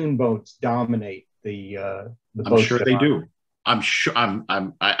pontoon boats dominate the boats. I'm sure they do. I'm sure.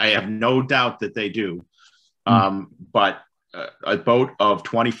 I have no doubt that they do. But a boat of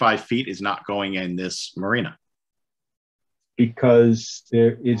 25 feet is not going in this marina. Because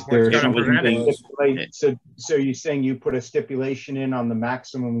there something. So you're saying you put a stipulation in on the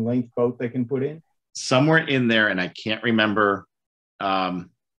maximum length boat they can put in? Somewhere in there, and I can't remember. I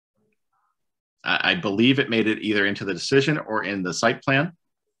believe it made it either into the decision or in the site plan.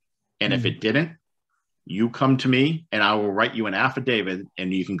 And if it didn't, you come to me and I will write you an affidavit,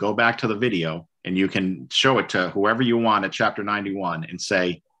 and you can go back to the video and you can show it to whoever you want at Chapter 91 and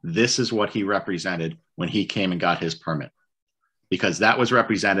say, this is what he represented when he came and got his permit. Because that was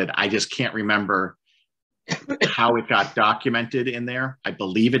represented. I just can't remember how it got documented in there. I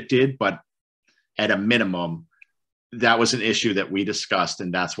believe it did, but at a minimum, that was an issue that we discussed,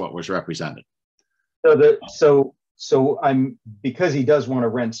 and that's what was represented. So I'm, because he does want to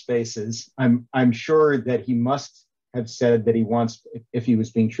rent spaces, I'm sure that he must have said that he wants, if he was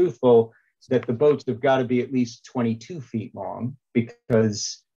being truthful, that the boats have got to be at least 22 feet long,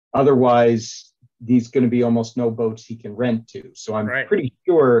 because otherwise there's going to be almost no boats he can rent to. So I'm pretty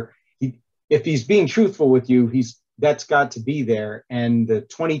sure if he's being truthful with you, that's got to be there. And the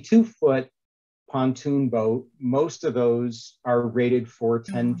 22-foot pontoon boat, most of those are rated for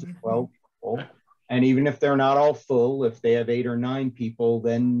 10 to 12 people. And even if they're not all full, if they have 8 or 9 people,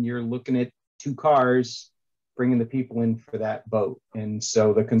 then you're looking at 2 cars bringing the people in for that boat. And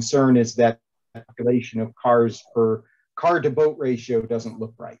so the concern is that the population of cars per car to boat ratio doesn't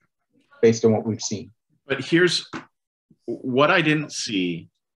look right. based on what we've seen. But here's what I didn't see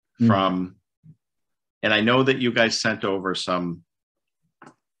from, and I know that you guys sent over some,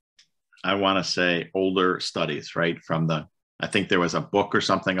 I want to say, older studies, right? From the, I think there was a book or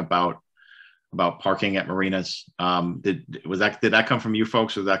something about parking at marinas. Did that come from you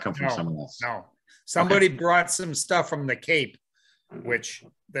folks, or did that come from someone else? No, somebody brought some stuff from the Cape, which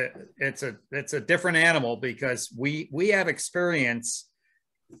it's a different animal, because we have experience.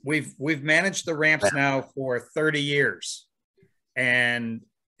 We've managed the ramps now for 30 years, and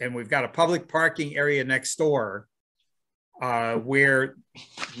we've got a public parking area next door where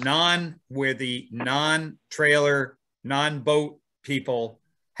the non-trailer, non-boat people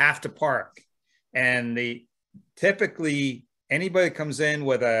have to park. And typically anybody comes in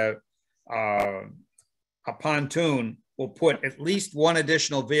with a pontoon will put at least one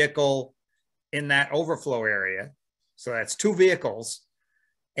additional vehicle in that overflow area. So that's 2 vehicles.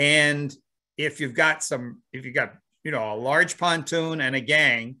 And if you've got a large pontoon and a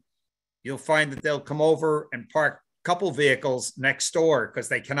gang, you'll find that they'll come over and park a couple vehicles next door, because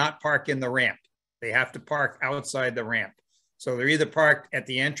they cannot park in the ramp. They have to park outside the ramp. So they're either parked at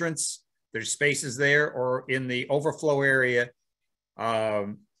the entrance, there's spaces there, or in the overflow area.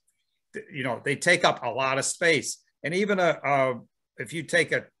 They take up a lot of space. And even if you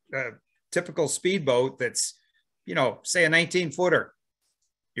take a typical speedboat that's, say a 19-footer,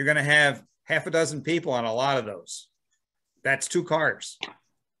 you're going to have half a dozen people on a lot of those. That's 2 cars.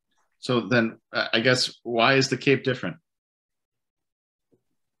 So then I guess, why is the Cape different?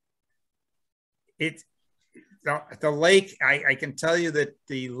 The lake, I can tell you that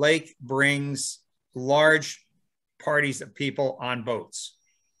the lake brings large parties of people on boats.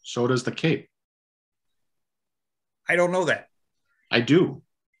 So does the Cape. I don't know that. I do.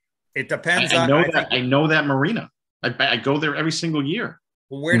 It depends I know that marina. I go there every single year.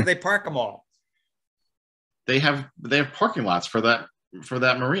 Well, where do they park them all? They have parking lots for that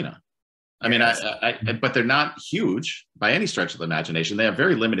marina. I mean, but they're not huge by any stretch of the imagination. They have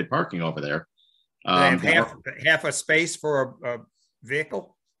very limited parking over there. They have half a space for a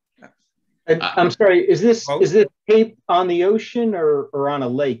vehicle. And I'm sorry, is this Cape on the ocean or on a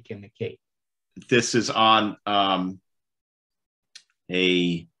lake in the Cape? This is on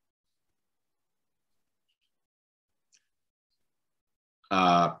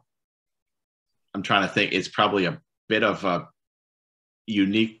I'm trying to think. It's probably a bit of a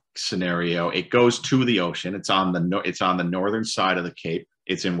unique scenario. It goes to the ocean. It's on the northern side of the Cape.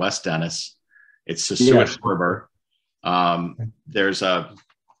 It's in West Dennis. It's the Suez River. There's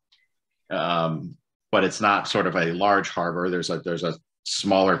but it's not sort of a large harbor. There's a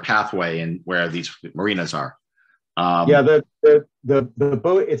smaller pathway in where these marinas are. The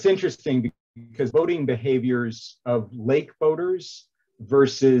boat. It's interesting because boating behaviors of lake boaters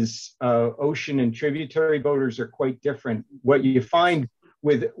versus ocean and tributary boaters are quite different. What you find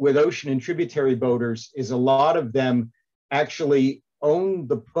with ocean and tributary boaters is a lot of them actually own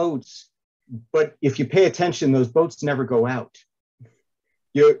the boats, but if you pay attention, those boats never go out.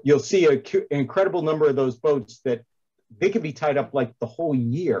 You'll see an incredible number of those boats that they could be tied up like the whole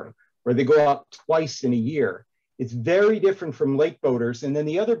year, or they go out twice in a year. It's very different from lake boaters. And then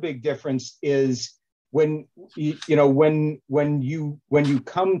the other big difference is when you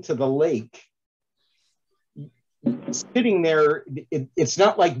come to the lake, sitting there, it's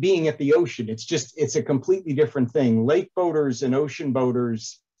not like being at the ocean. It's a completely different thing. Lake boaters and ocean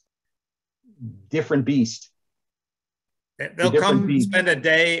boaters, different beast. They'll come spend a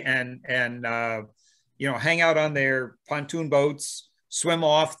day and hang out on their pontoon boats, swim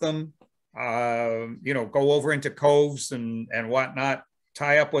off them, go over into coves and whatnot,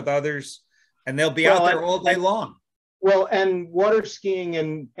 tie up with others, and they'll be out there all day long. Well, and water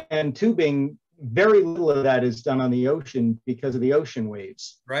skiing and tubing, very little of that is done on the ocean because of the ocean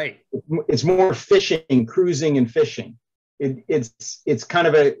waves. Right. It's more fishing, cruising, and fishing. It's kind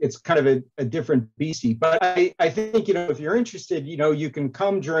of a different beastie. But I think if you're interested, you can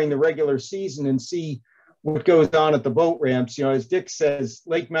come during the regular season and see what goes on at the boat ramps. As Dick says,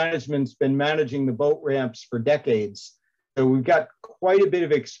 Lake Management's been managing the boat ramps for decades. So we've got quite a bit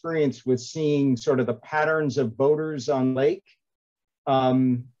of experience with seeing sort of the patterns of boaters on lake.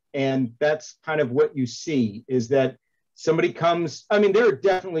 And that's kind of what you see, is that somebody comes. I mean, there are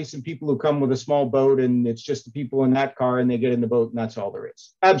definitely some people who come with a small boat and it's just the people in that car and they get in the boat and that's all there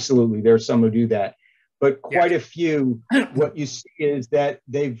is. Absolutely. There are some who do that, but quite a few, what you see is that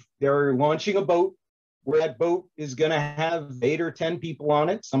they're launching a boat where that boat is going to have 8 or 10 people on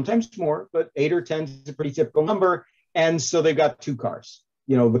it, sometimes more, but 8 or 10 is a pretty typical number. And so they've got 2 cars,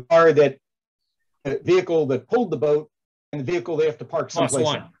 the vehicle that pulled the boat and the vehicle they have to park someplace.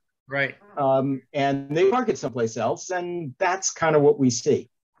 One. Right. And they park it someplace else, and that's kind of what we see.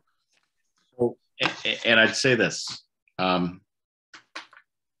 And I'd say this, that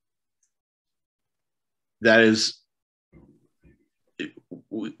is,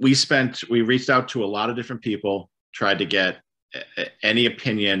 we reached out to a lot of different people, tried to get any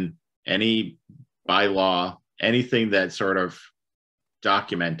opinion, any bylaw, anything that sort of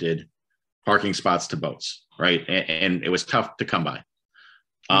documented parking spots to boats, right? And it was tough to come by.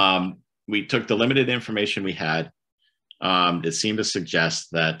 We took the limited information we had. It seemed to suggest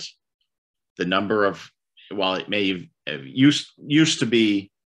that the number of, while it may have used to be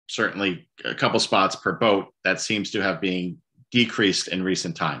certainly a couple spots per boat, that seems to have been decreased in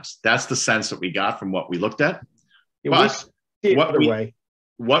recent times. That's the sense that we got from what we looked at. But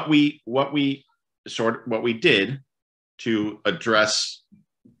what we did to address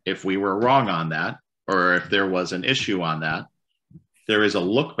if we were wrong on that, or if there was an issue on that, there is a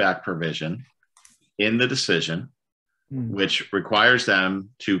look back provision in the decision, which requires them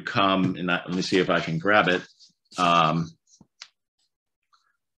to come, and let me see if I can grab it.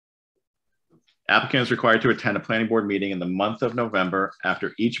 Applicant is required to attend a planning board meeting in the month of November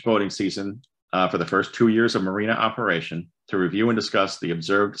after each boating season for the first 2 years of marina operation to review and discuss the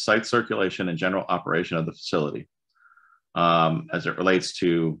observed site circulation and general operation of the facility as it relates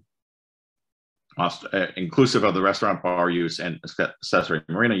to inclusive of the restaurant bar use and accessory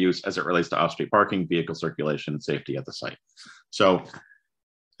marina use as it relates to off-street parking, vehicle circulation, and safety at the site. So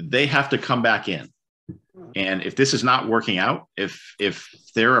they have to come back in. And if this is not working out, if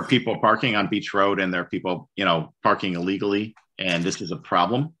there are people parking on Beach Road and there are people, parking illegally, and this is a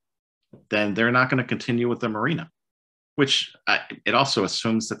problem, then they're not going to continue with the marina, which it also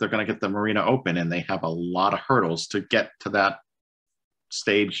assumes that they're going to get the marina open, and they have a lot of hurdles to get to that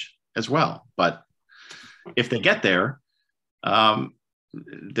stage as well. But if they get there,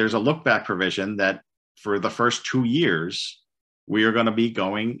 there's a look back provision that for the first 2 years, we are going to be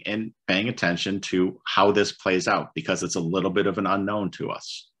going and paying attention to how this plays out, because it's a little bit of an unknown to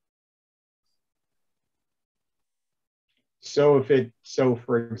us. So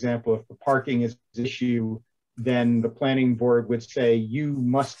for example, if the parking is an issue, then the planning board would say you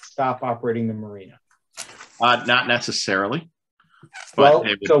must stop operating the marina. Not necessarily. Well,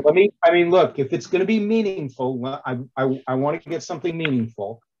 so look, if it's going to be meaningful, I want to get something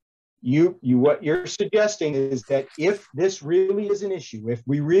meaningful. What you're suggesting is that if this really is an issue, if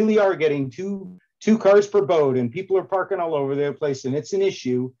we really are getting two cars per boat and people are parking all over the place and it's an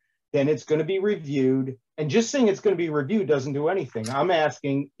issue, then it's going to be reviewed. And just saying it's going to be reviewed doesn't do anything. I'm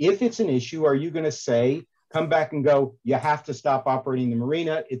asking, if it's an issue, are you going to say, come back and go, you have to stop operating the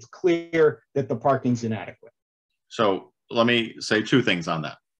marina? It's clear that the parking's inadequate. So let me say two things on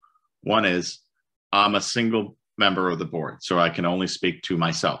that. One is, I'm a single member of the board, so I can only speak to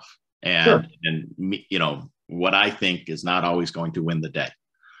myself. And, sure. And what I think is not always going to win the day.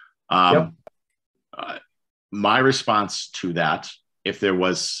 My response to that, if there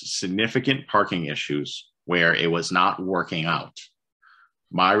was significant parking issues where it was not working out,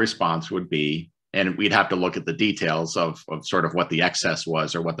 my response would be, and we'd have to look at the details of sort of what the excess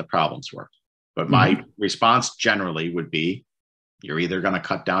was or what the problems were. But my response generally would be, you're either going to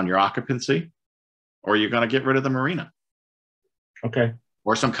cut down your occupancy or you're going to get rid of the marina. Okay.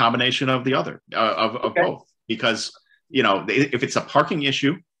 Or some combination of the other, of both. Because, if it's a parking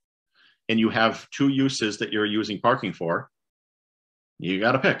issue and you have two uses that you're using parking for, you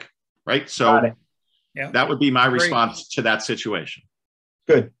got to pick, right? So that would be my response to that situation.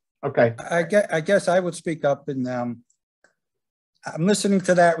 Good. Okay. I guess I would speak up, and I'm listening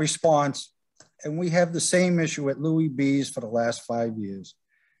to that response, and we have the same issue at Louis B's for the last 5 years.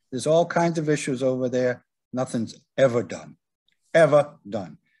 There's all kinds of issues over there. Nothing's ever done. Ever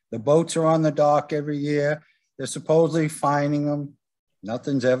done. The boats are on the dock every year. They're supposedly fining them.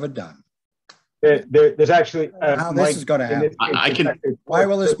 Nothing's ever done. There's actually how this is going to happen. Why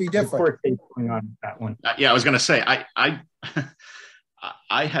will this be different? Going on with that one. Yeah, I was going to say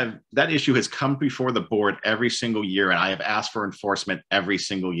I have, that issue has come before the board every single year, and I have asked for enforcement every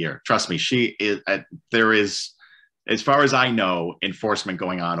single year. Trust me, there is, as far as I know, enforcement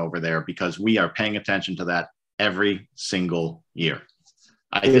going on over there, because we are paying attention to that every single year.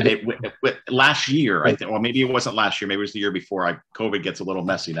 Last year, I think, well, maybe it wasn't last year, maybe it was the year before. COVID gets a little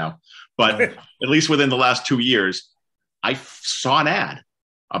messy now, but at least within the last 2 years, I saw an ad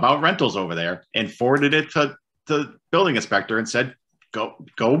about rentals over there and forwarded it to the building inspector and said, go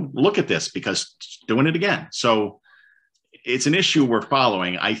look at this, because it's doing it again. So it's an issue we're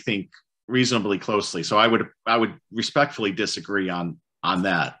following, I think, reasonably closely. So I would respectfully disagree on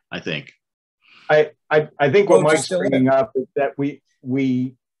that, I think. I think what Mike's bringing up is that we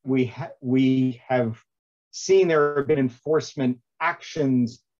we have seen there have been enforcement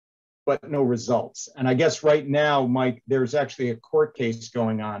actions, but no results. And I guess right now, Mike, there's actually a court case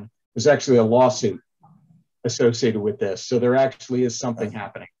going on. There's actually a lawsuit associated with this. So there actually is something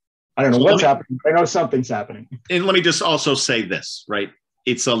happening. I don't know what's happening, but I know something's happening. And let me just also say this, right?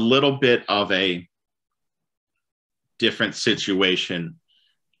 It's a little bit of a different situation.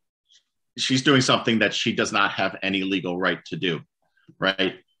 She's doing something that she does not have any legal right to do,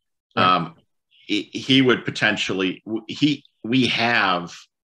 right? He would potentially, we have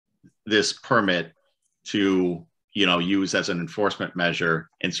this permit to, use as an enforcement measure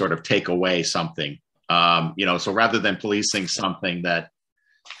and sort of take away something. So rather than policing something that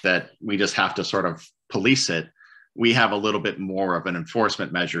we just have to sort of police it, we have a little bit more of an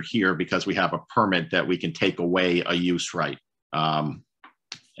enforcement measure here because we have a permit that we can take away a use right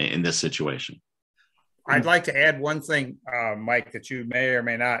in this situation. I'd like to add one thing, Mike, that you may or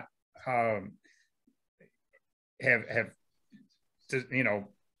may not have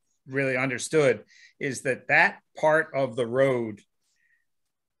really understood, is that part of the road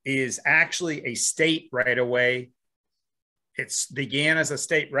is actually a state right-of-way. It began as a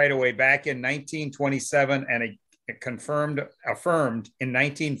state right-of-way back in 1927, and it affirmed in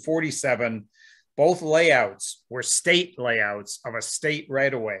 1947. Both layouts were state layouts of a state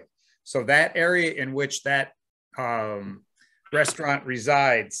right-of-way. So that area in which that restaurant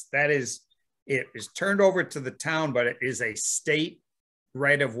resides, it is turned over to the town, but it is a state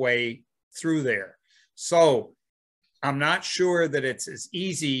right-of-way through there. So I'm not sure that it's as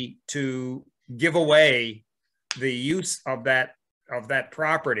easy to give away the use of that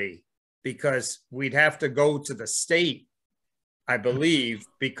property, because we'd have to go to the state, I believe,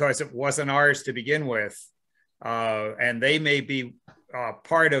 because it wasn't ours to begin with. And they may be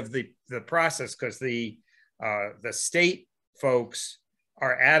part of the process, because the state folks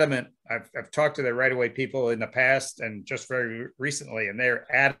are adamant. I've talked to the right-of-way people in the past and just very recently, and they're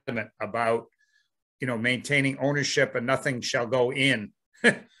adamant about, maintaining ownership, and nothing shall go in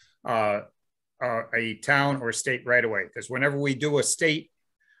a town or state right-of-way. Because whenever we do a state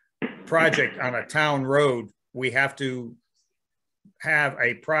project on a town road, we have to have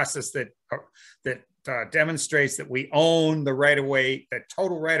a process that demonstrates that we own the right-of-way, the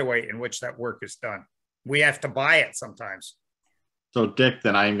total right-of-way in which that work is done. We have to buy it sometimes. So Dick,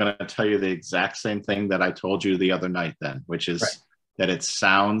 then I'm going to tell you the exact same thing that I told you the other night then, which is that it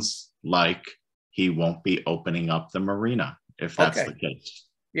sounds like he won't be opening up the marina, if that's the case.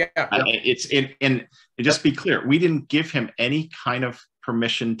 Yeah. And just be clear, we didn't give him any kind of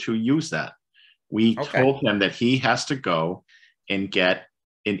permission to use that. We told him that he has to go and get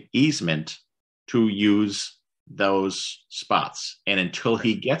an easement to use those spots. And until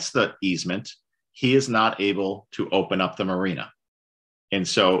he gets the easement, he is not able to open up the marina. And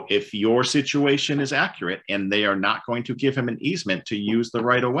so if your situation is accurate and they are not going to give him an easement to use the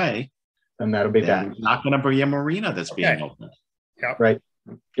right of way, then that'll be that. Not going to be a marina that's being opened. Yep. Right.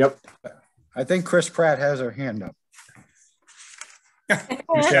 Yep. I think Chris Pratt has her hand up.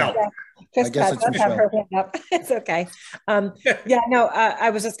 Michelle. Chris I guess Pratt it's does have Michelle. her hand up. It's okay. I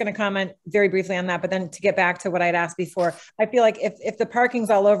was just going to comment very briefly on that, but then to get back to what I'd asked before, I feel like if the parking's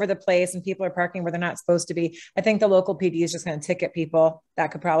all over the place and people are parking where they're not supposed to be, I think the local PD is just going to ticket people.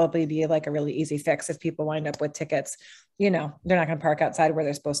 That could probably be like a really easy fix if people wind up with tickets. They're not going to park outside where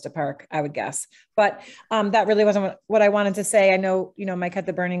they're supposed to park, I would guess. But that really wasn't what I wanted to say. I know, Mike had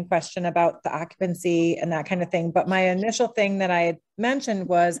the burning question about the occupancy and that kind of thing. But my initial thing that I had mentioned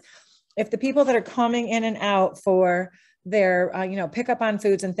was, if the people that are coming in and out for their, pick up on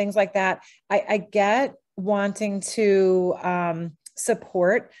foods and things like that, I get wanting to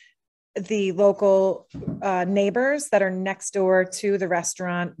support the local neighbors that are next door to the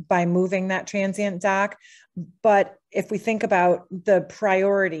restaurant by moving that transient dock. But if we think about the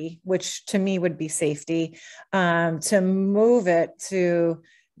priority, which to me would be safety, to move it to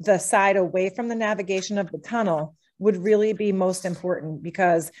the side away from the navigation of the tunnel would really be most important,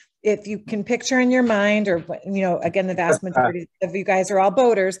 because if you can picture in your mind, or, again, the vast majority of you guys are all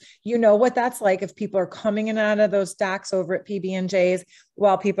boaters, what that's like if people are coming in and out of those docks over at PB&J's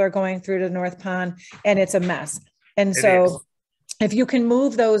while people are going through to North Pond, and it's a mess. And so if you can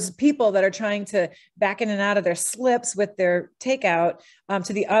move those people that are trying to back in and out of their slips with their takeout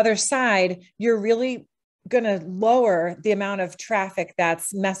to the other side, you're really going to lower the amount of traffic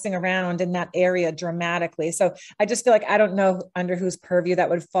that's messing around in that area dramatically. So I just feel like, I don't know under whose purview that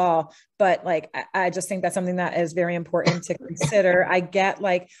would fall, but like, I just think that's something that is very important to consider. I get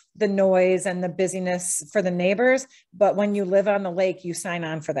like the noise and the busyness for the neighbors, but when you live on the lake, you sign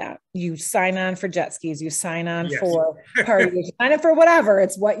on for that. You sign on for jet skis, you sign on Yes. for parties, you sign up for whatever.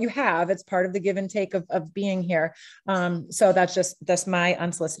 It's what you have. It's part of the give and take of being here. So that's my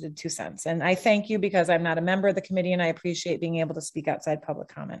unsolicited 2 cents. And I thank you because I'm not a member of the committee and I appreciate being able to speak outside public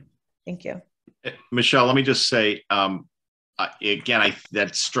comment. Thank you. Michelle, let me just say, again,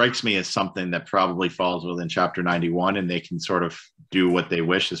 that strikes me as something that probably falls within Chapter 91, and they can sort of do what they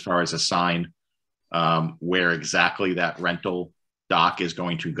wish as far as assign where exactly that rental dock is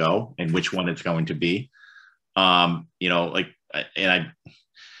going to go and which one it's going to be. You know, like, and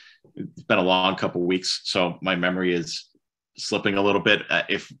it's been a long couple of weeks, so my memory is slipping a little bit.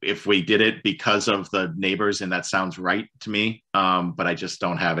 If we did it because of the neighbors, and that sounds right to me, but I just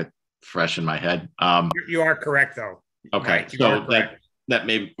don't have it fresh in my head. You are correct, though. Okay, Right, so that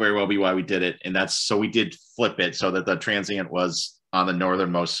may very well be why we did it, and so we did flip it so that the transient was on the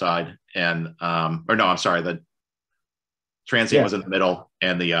northernmost side, and or no, I'm sorry, the transient was in the middle,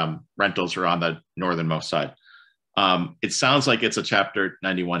 and the rentals are on the northernmost side. It sounds like it's a Chapter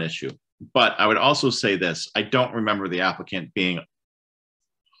 91 issue, but I would also say this: I don't remember the applicant being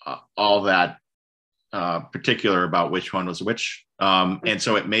all that particular about which one was which, and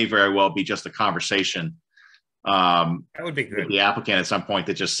so it may very well be just a conversation. That would be good. With the applicant at some point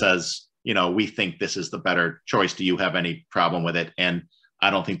that just says, you know, we think this is the better choice. Do you have any problem with it? And I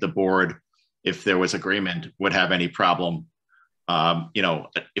don't think the board, if there was agreement, would have any problem. You know,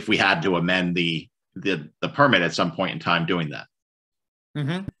 if we had to amend the permit at some point in time doing that.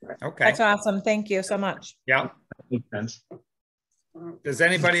 Mm-hmm. Okay. That's awesome. Thank you so much. Yeah. Makes sense. Does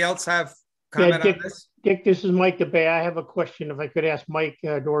anybody else have comment on this? Dick, this is Mike DeBay. I have a question. If I could ask Mike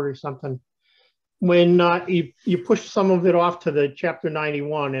Doherty something. When you push some of it off to the Chapter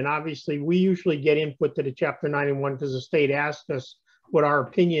 91, and obviously we usually get input to the Chapter 91 because the state asked us what our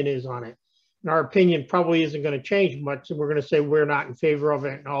opinion is on it. And our opinion probably isn't going to change much. And we're going to say we're not in favor of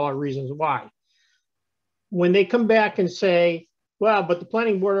it and all our reasons why. When they come back and say, well, but the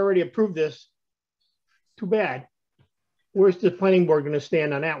planning board already approved this, too bad. Where's the planning board going to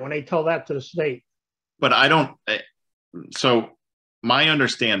stand on that when they tell that to the state? But I don't, so my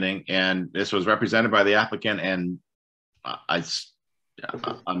understanding, and this was represented by the applicant, and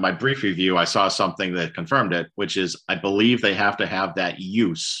on my brief review, I saw something that confirmed it, which is I believe they have to have that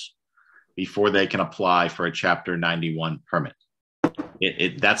use before they can apply for a Chapter 91 permit.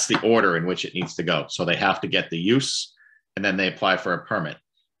 That's the order in which it needs to go. So they have to get the use, and then they apply for a permit.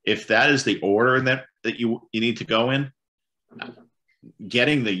 If that is the order that you need to go in,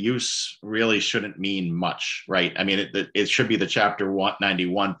 getting the use really shouldn't mean much, right? I mean, it should be the Chapter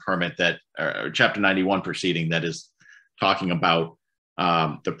 91 permit or Chapter 91 proceeding that is talking about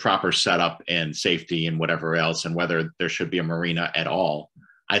the proper setup and safety and whatever else, and whether there should be a marina at all.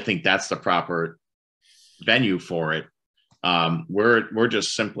 I think that's the proper venue for it. We're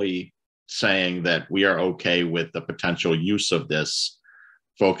just simply saying that we are okay with the potential use of this,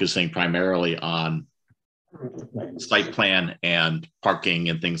 focusing primarily on site plan and parking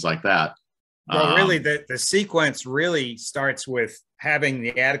and things like that. Well, really, the sequence really starts with having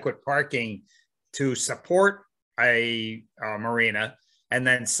the adequate parking to support a marina. And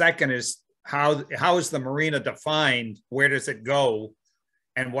then second is how is the marina defined? Where does it go?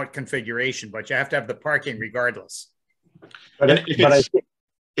 And what configuration? But you have to have the parking regardless. But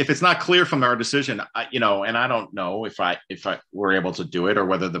if it's not clear from our decision, and I don't know if I were able to do it or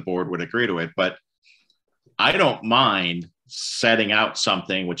whether the board would agree to it, but I don't mind setting out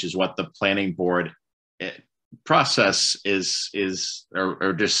something, which is what the planning board process is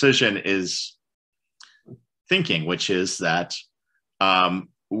or decision is thinking, which is that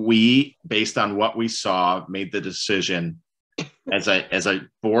we, based on what we saw, made the decision as a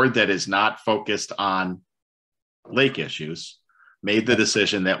board that is not focused on lake issues, made the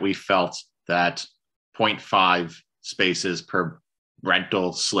decision that we felt that 0.5 spaces per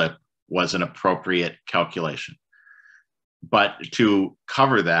rental slip was an appropriate calculation. But to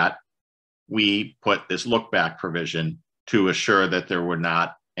cover that, we put this look back provision to assure that there were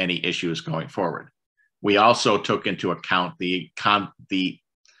not any issues going forward. We also took into account the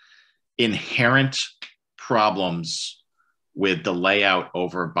inherent problems with the layout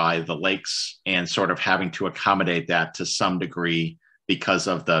over by the lakes and sort of having to accommodate that to some degree because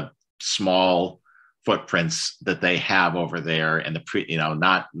of the small footprints that they have over there and the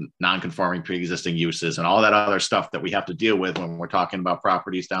not non-conforming pre-existing uses and all that other stuff that we have to deal with when we're talking about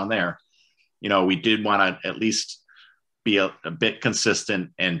properties down there. We did want to at least be a bit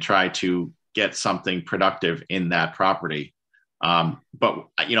consistent and try to get something productive in that property. But,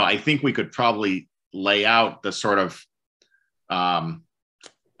 you know, I think we could probably lay out the sort of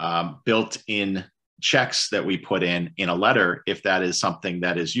built-in checks that we put in a letter, if that is something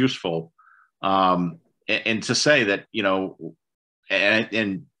that is useful. And to say that, you know,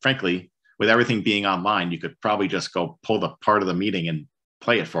 and frankly, with everything being online, you could probably just go pull the part of the meeting and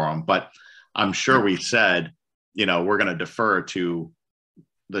play it for them. But I'm sure we said, you know, we're going to defer to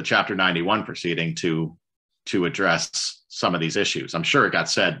the Chapter 91 proceeding to address some of these issues. I'm sure it got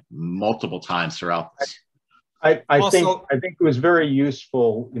said multiple times throughout this. I think it was very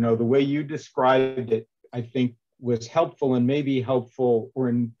useful. You know, the way you described it, I think was helpful, and may be helpful,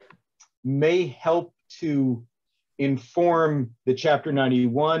 or may help to inform the Chapter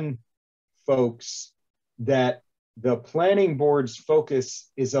 91 folks that the planning board's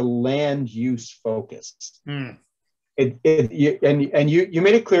focus is a land use focus. You made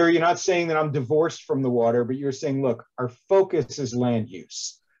it clear, you're not saying that I'm divorced from the water, but you're saying, look, our focus is land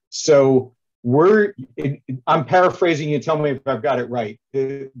use. So I'm paraphrasing you, tell me if I've got it right.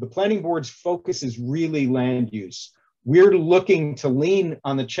 The planning board's focus is really land use. We're looking to lean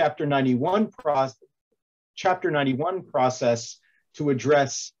on the Chapter 91 process to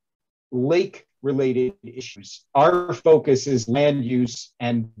address lake-related issues. Our focus is land use,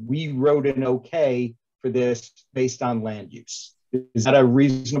 and we wrote an okay for this based on land use. Is that a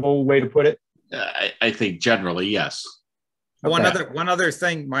reasonable way to put it? I think generally, yes. Okay. One other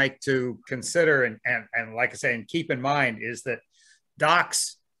thing, Mike, to consider and like I say, and keep in mind is that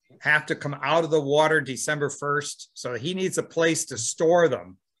docks have to come out of the water December 1st. So he needs a place to store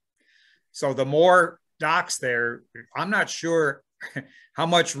them. So the more docks there, I'm not sure how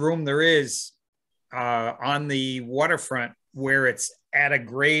much room there is on the waterfront where it's at a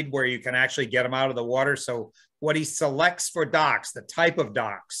grade where you can actually get them out of the water. So what he selects for docks, the type of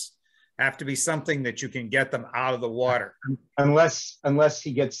docks, have to be something that you can get them out of the water. Unless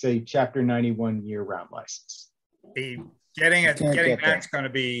he gets a Chapter 91 year-round license. Getting that's going to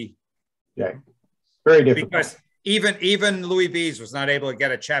be very difficult. Because even Louis B's was not able to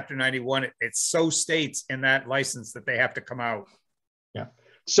get a Chapter 91. It so states in that license that they have to come out. Yeah.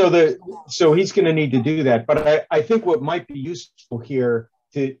 So he's going to need to do that. But I think what might be useful here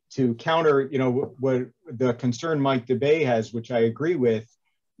to counter, you know, what the concern Mike DeBay has, which I agree with,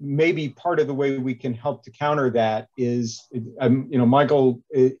 maybe part of the way we can help to counter that is, you know, Michael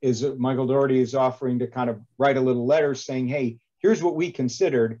Doherty is offering to kind of write a little letter saying, hey, here's what we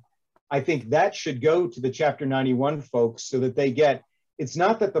considered. I think that should go to the Chapter 91 folks so that they get, it's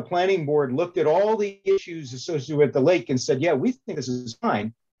not that the planning board looked at all the issues associated with the lake and said, yeah, we think this is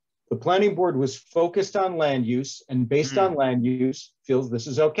fine. The planning board was focused on land use, and based on land use feels this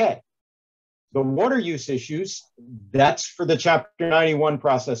is okay. The water use issues, that's for the Chapter 91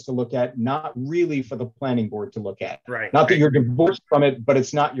 process to look at, not really for the planning board to look at. Right. Not that you're divorced from it, but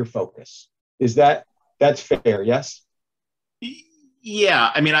it's not your focus. That's fair, yes?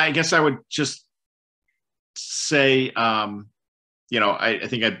 Yeah, I mean, I guess I would just say, you know, I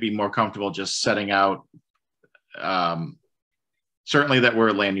think I'd be more comfortable just setting out, certainly that we're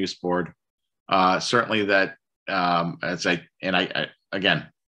a land use board, certainly that, again,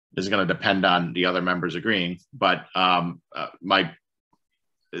 this is going to depend on the other members agreeing, but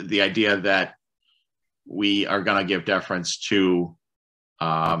the idea that we are going to give deference to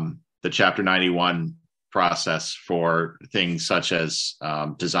the Chapter 91 process for things such as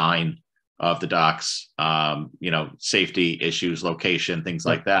design of the docks, you know, safety issues, location, things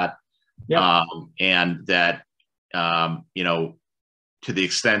like that. Yeah. And that, you know, to the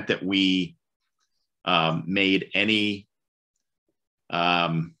extent that we made any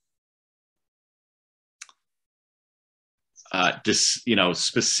you know,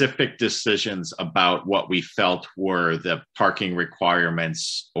 specific decisions about what we felt were the parking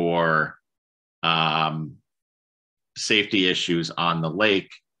requirements or safety issues on the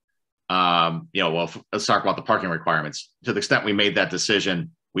lake. You know, well, let's talk about the parking requirements. To the extent we made that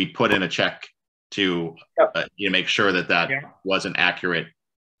decision, we put in a check to you know, make sure that was an accurate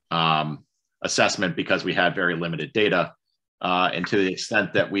assessment, because we had very limited data. And to the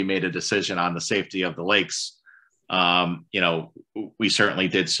extent that we made a decision on the safety of the lakes, you know, we certainly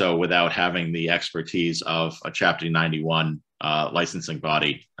did so without having the expertise of a Chapter 91 licensing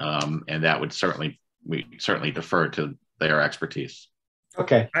body, and that would we certainly defer to their expertise.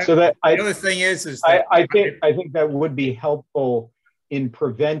 Okay, so the other thing is that I think that would be helpful in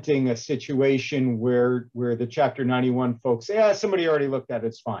preventing a situation where the Chapter 91 folks say, yeah, somebody already looked at it,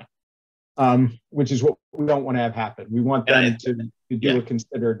 it's fine, which is what we don't want to have happen. We want them to do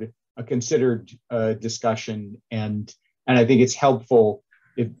a considered discussion, and I think it's helpful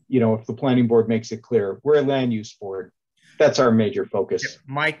if, you know, if the planning board makes it clear we're a land use board. that's our major focus.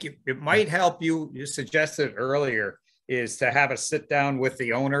 Mike, it might help you suggested earlier, is to have a sit down with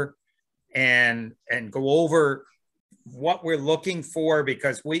the owner and go over what we're looking for,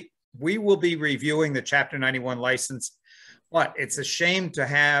 because we will be reviewing the Chapter 91 license, but it's a shame to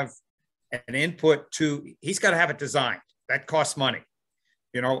have an input to, he's got to have it designed. That costs money,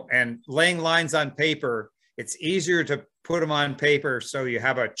 you know, and laying lines on paper, it's easier to put them on paper so you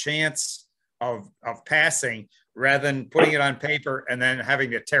have a chance of passing rather than putting it on paper and then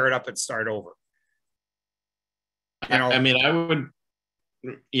having to tear it up and start over. You know, I mean, I would,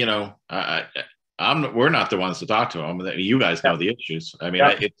 you know, we're not the ones to talk to them. You guys know the issues. I mean,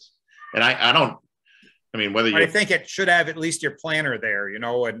 I don't, I mean, whether you, I think it should have at least your planner there, you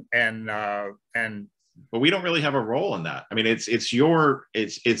know, but we don't really have a role in that. I mean, we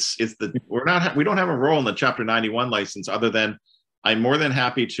don't have a role in the Chapter 91 license, other than I'm more than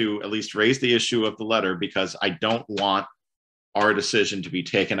happy to at least raise the issue of the letter, because I don't want our decision to be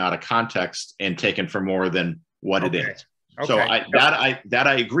taken out of context and taken for more than what it is. Okay. So that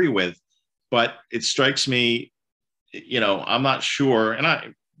I agree with, but it strikes me, you know, I'm not sure,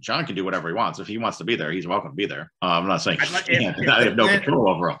 and John can do whatever he wants. If he wants to be there, he's welcome to be there. I'm not saying I have no control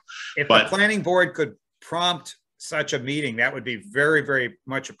over him. If the planning board could prompt such a meeting, that would be very, very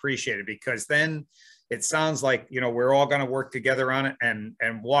much appreciated, because then it sounds like, you know, we're all going to work together on it and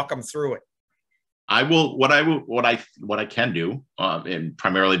walk them through it. I will. What I can do, and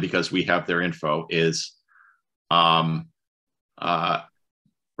primarily because we have their info, is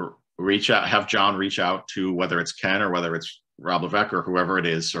reach out, have John reach out to, whether it's Ken or whether it's Rob Levesque or whoever it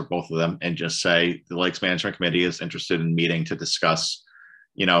is, or both of them, and just say the Lakes Management Committee is interested in meeting to discuss,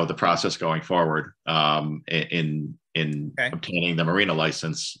 you know, the process going forward in obtaining the marina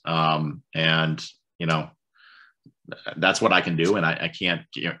license. And, you know, that's what I can do. And I can't,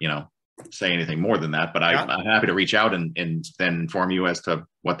 you know, say anything more than that, but I'm happy to reach out and then inform you as to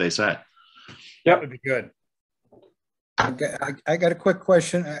what they say. That would be good. I got a quick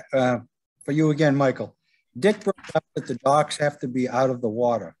question for you again, Michael. Dick brought up that the docks have to be out of the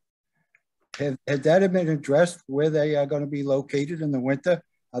water. Has that been addressed, where they are going to be located in the winter?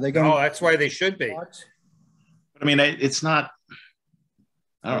 Are they going to? Oh, that's why they should be. I mean, it's not.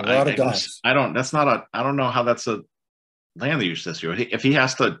 I don't know how that's a land use issue. If he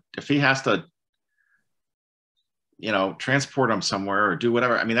has to, you know, transport them somewhere or do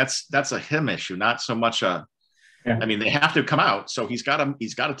whatever. I mean, that's a him issue, not so much a. Yeah. I mean, they have to come out, so he's got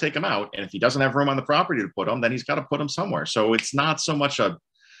to take them out. And if he doesn't have room on the property to put them, then he's got to put them somewhere. So it's not so much a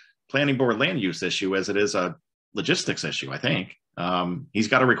planning board land use issue as it is a logistics issue. I think he's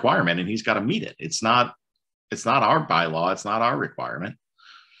got a requirement and he's got to meet it. It's not our bylaw. It's not our requirement.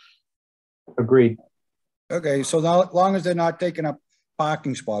 Agreed. Okay, so now, as long as they're not taking up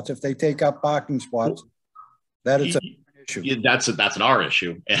parking spots, if they take up parking spots, that is an issue. Yeah, that's an our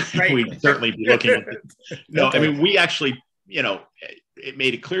issue, and right. We'd certainly be looking at it. No, I mean, we actually, you know, it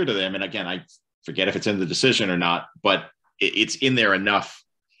made it clear to them, and again, I forget if it's in the decision or not, but it's in there enough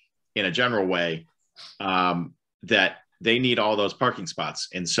in a general way that they need all those parking spots.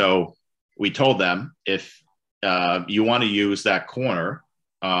 And so we told them, if you want to use that corner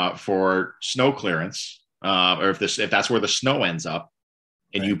for snow clearance, or if that's where the snow ends up,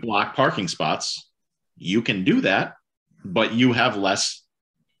 and you block parking spots, you can do that, but you have less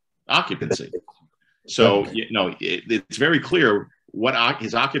occupancy. So, you know, it's very clear what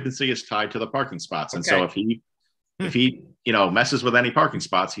his occupancy is tied to the parking spots. And so if he, you know, messes with any parking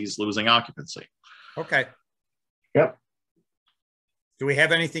spots, he's losing occupancy. Okay. Yep. Do we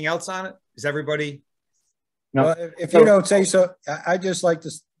have anything else on it? Is everybody? No. Well, if you don't say so, I'd just like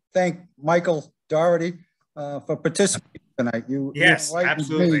to thank Michael Doherty for participating tonight. Yes,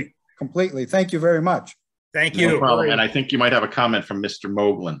 absolutely. Completely. Thank you very much. Thank you. No problem. And I think you might have a comment from Mr.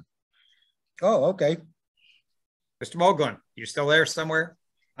 Moglen. Oh, okay. Mr. Moglen, you still there somewhere?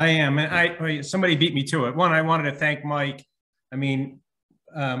 I am. And somebody beat me to it. One, I wanted to thank Mike. I mean,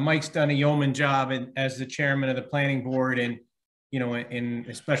 Mike's done a yeoman job as the chairman of the planning board, and, you know, and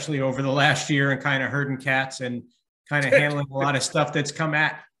especially over the last year, and kind of herding cats and kind of handling a lot of stuff that's come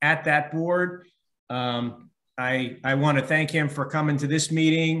at that board. I want to thank him for coming to this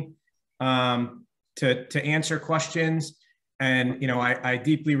meeting to answer questions. And, you know, I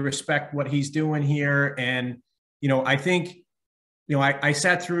deeply respect what he's doing here. And, you know, I think, you know, I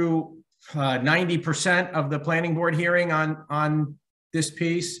sat through 90% of the planning board hearing on this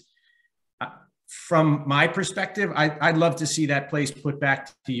piece. From my perspective, I'd love to see that place put back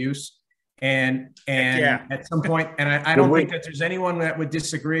to use. And at some point, and I don't think that there's anyone that would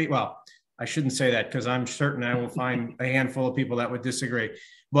disagree. Well, I shouldn't say that because I'm certain I will find a handful of people that would disagree.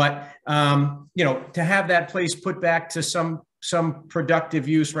 But, you know, to have that place put back to some productive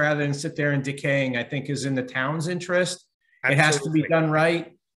use rather than sit there and decaying, I think is in the town's interest. It has to be done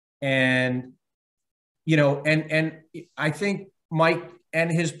right. And, you know, and I think Mike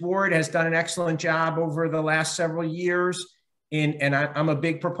and his board has done an excellent job over the last several years. And I'm a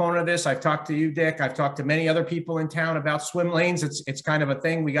big proponent of this. I've talked to you, Dick. I've talked to many other people in town about swim lanes. It's kind of a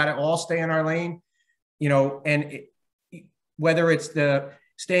thing. We got to all stay in our lane, you know, and whether it's the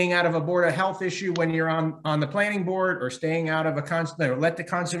staying out of a Board of Health issue when you're on the planning board, or staying out of let the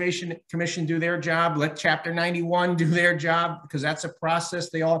Conservation Commission do their job, let Chapter 91 do their job, because that's a process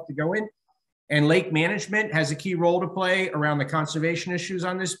they all have to go in. And lake management has a key role to play around the conservation issues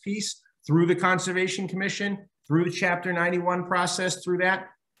on this piece through the Conservation Commission, through the Chapter 91 process. Through that,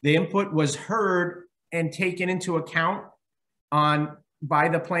 the input was heard and taken into account by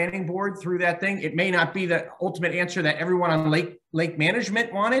the planning board through that thing. It may not be the ultimate answer that everyone on lake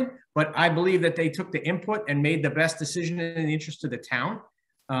management wanted, but I believe that they took the input and made the best decision in the interest of the town.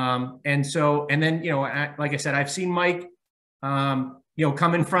 And then, you know, like I said, I've seen Mike, you know,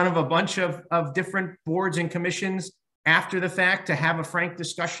 come in front of a bunch of different boards and commissions after the fact to have a frank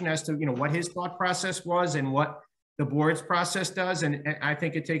discussion as to, you know, what his thought process was and what the board's process does. And I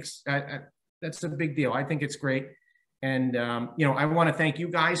think it takes, that's a big deal. I think it's great. And, you know, I want to thank you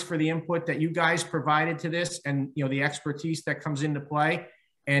guys for the input that you guys provided to this, and, you know, the expertise that comes into play.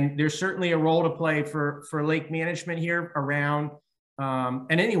 And there's certainly a role to play for lake management here around,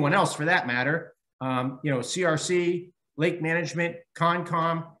 and anyone else for that matter, you know, CRC, lake management,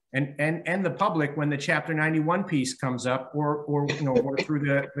 Concom, and the public when the Chapter 91 piece comes up, or you know, or through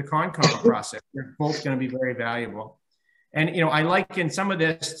the Concom process. They're both going to be very valuable. And, you know, I liken some of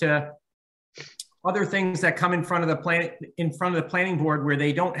this to other things that come in front of the planning board where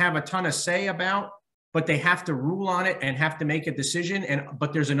they don't have a ton of say about, but they have to rule on it and have to make a decision.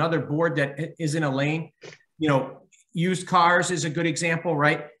 But there's another board that is in a lane. You know, used cars is a good example,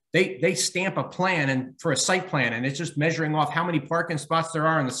 right? They stamp a plan and for a site plan, and it's just measuring off how many parking spots there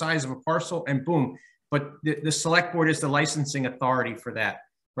are and the size of a parcel, and boom. But the select board is the licensing authority for that,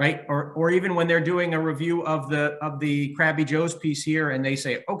 right? Or even when they're doing a review of the Krabby Joe's piece here, and they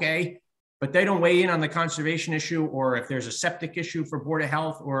say, okay, but they don't weigh in on the conservation issue, or if there's a septic issue for Board of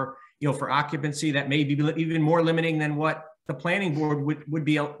Health, or, you know, for occupancy that may be even more limiting than what the planning board would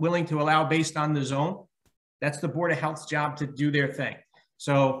be willing to allow based on the zone. That's the Board of Health's job to do their thing.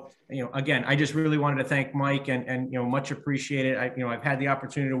 So, you know, again, I just really wanted to thank Mike and you know, much appreciated. I've had the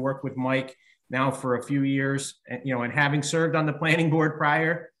opportunity to work with Mike now for a few years, and, you know, and having served on the planning board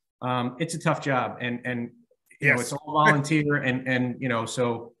prior, it's a tough job, and you know, it's all volunteer, and you know,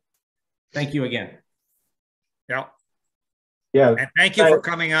 so thank you again. Yeah. Yeah. And thank you for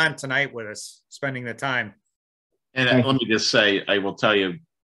coming on tonight with us, spending the time. And let me just say, I will tell you,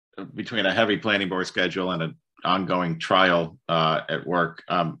 between a heavy planning board schedule and an ongoing trial at work,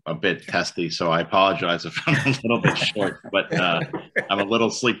 I'm a bit testy, so I apologize if I'm a little bit short, but I'm a little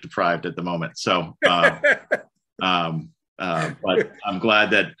sleep deprived at the moment. So, but I'm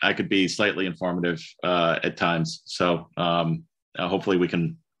glad that I could be slightly informative at times. So hopefully we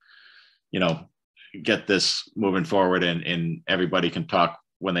can, you know, get this moving forward, and everybody can talk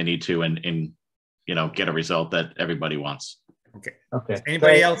when they need to, and you know, get a result that everybody wants. Okay. Okay. Does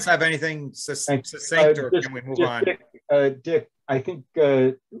anybody else have anything succinct, or can we move on? Dick, I think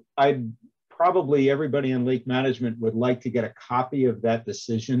probably everybody in lake management would like to get a copy of that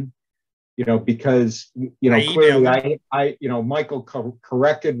decision, you know, because, you know, clearly you know, Michael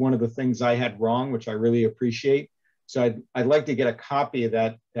corrected one of the things I had wrong, which I really appreciate. So I'd like to get a copy of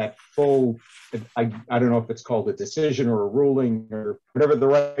that full, I don't know if it's called a decision or a ruling or whatever the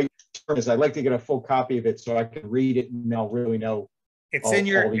right term is. I'd like to get a full copy of it so I can read it and I'll really know. It's in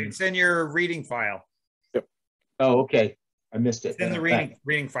your reading file. Yep. Oh, okay. I missed it. It's in the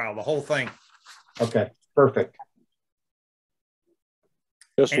reading file, the whole thing. Okay, perfect.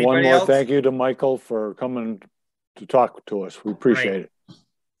 Just one more thank you to Michael for coming to talk to us. We appreciate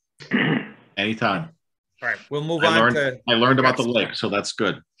it. Anytime. All right, we'll move on to. I learned about the lake, so that's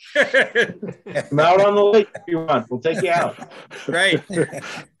good. I'm out on the lake if you want. We'll take you out. Right.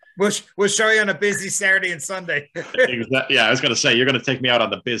 We'll show you on a busy Saturday and Sunday. Yeah, I was going to say, you're going to take me out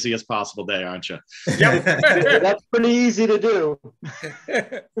on the busiest possible day, aren't you? Yep. That's pretty easy to do.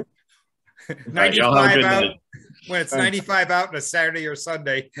 95 out when it's 95 out on a Saturday or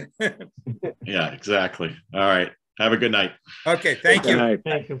Sunday. Yeah, exactly. All right. Have a good night. Okay. Thank you. Night.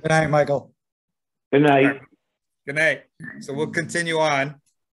 Thank you. Good night, Michael. Good night. Good night. So we'll continue on.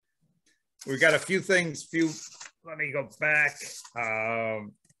 We got a few things. Let me go back.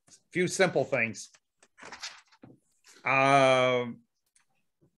 few simple things.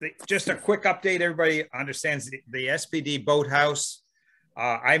 Just a quick update. Everybody understands the SPD boathouse.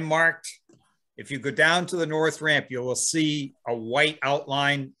 I marked, if you go down to the north ramp, you will see a white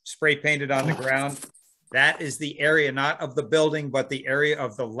outline spray painted on the ground. That is the area, not of the building, but the area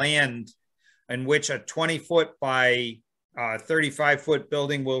of the land in which a 20-foot by 35-foot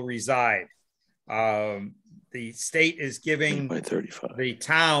building will reside. The state is giving the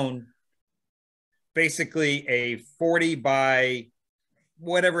town basically a 40 by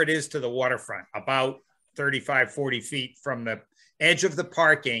whatever it is to the waterfront, about 35, 40 feet from the edge of the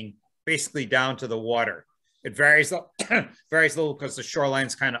parking, basically down to the water. It varies, varies a little because the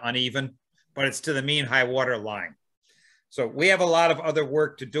shoreline's kind of uneven, but it's to the mean high water line. So we have a lot of other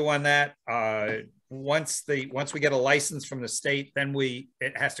work to do on that. Once we get a license from the state, then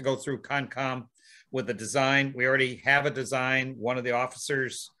it has to go through Concom with the design. We already have a design. One of the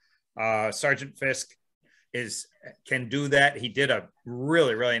officers, Sergeant Fisk, can do that. He did a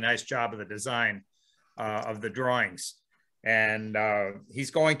really, really nice job of the design of the drawings. And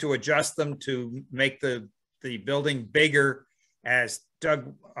he's going to adjust them to make the building bigger, as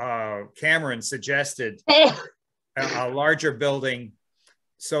Doug Cameron suggested, a larger building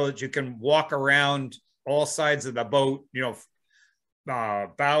so that you can walk around all sides of the boat, you know,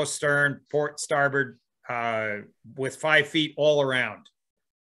 bow, stern, port, starboard, with 5 feet all around.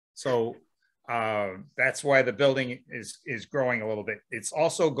 So that's why the building is growing a little bit. It's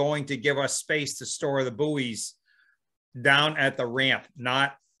also going to give us space to store the buoys down at the ramp,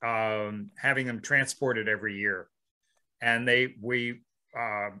 not having them transported every year. And we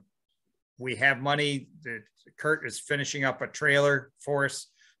have money that Kurt is finishing up a trailer for us.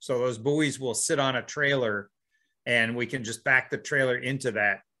 So those buoys will sit on a trailer and we can just back the trailer into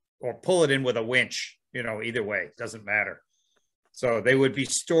that or pull it in with a winch, you know, either way, doesn't matter. So they would be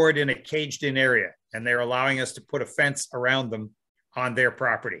stored in a caged in area, and they're allowing us to put a fence around them on their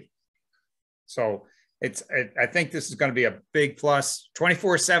property. So I think this is going to be a big plus.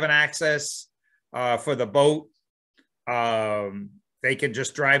 24/7 access for the boat. They can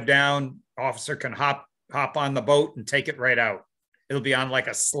just drive down. Officer can hop on the boat and take it right out. It'll be on like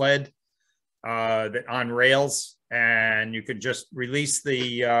a sled on rails, and you could just release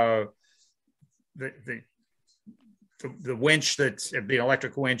the winch. It'd be an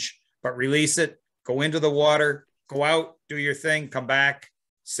electric winch, but release it, go into the water, go out, do your thing, come back,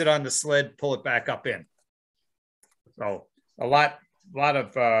 sit on the sled, pull it back up in. So a lot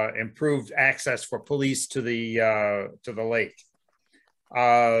of improved access for police to the lake.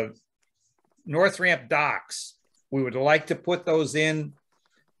 North Ramp docks, we would like to put those in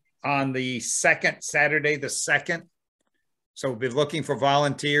on the Saturday the 2nd. So we'll be looking for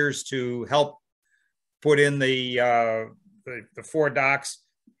volunteers to help put in the 4 docks.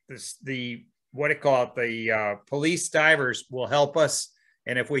 The police divers will help us.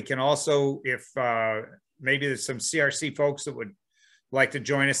 And if we can also, maybe there's some CRC folks that would like to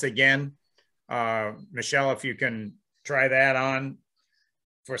join us again. Michelle, if you can try that on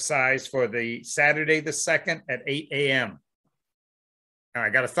for size for the Saturday the 2nd at 8 a.m. I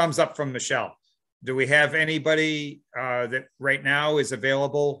got a thumbs up from Michelle. Do we have anybody that right now is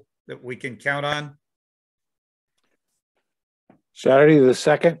available that we can count on? Saturday the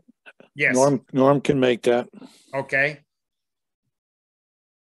 2nd? Yes. Norm can make that. Okay.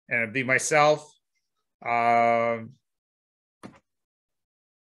 And it'd be myself.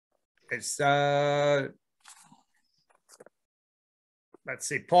 Let's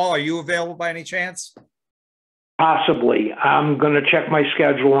see, Paul, are you available by any chance? Possibly. I'm going to check my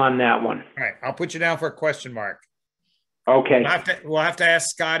schedule on that one. All right, I'll put you down for a question mark. Okay. We'll have to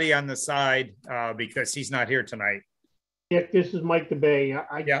ask Scotty on the side because he's not here tonight. Yeah, this is Mike DeBay.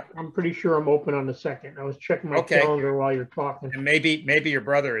 I'm pretty sure I'm open on the 2nd. I was checking my calendar while you're talking. And maybe your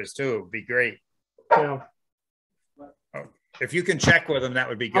brother is too. It'd be great. Yeah. If you can check with him, that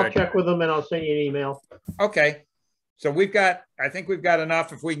would be good. I'll check with him and I'll send you an email. Okay. So I think we've got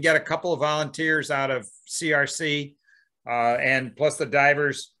enough. If we can get a couple of volunteers out of CRC and plus the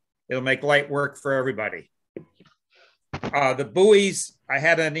divers, it'll make light work for everybody. The buoys, I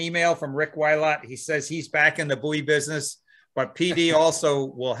had an email from Rick Wylot. He says he's back in the buoy business, but PD also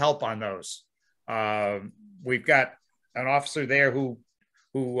will help on those. We've got an officer there who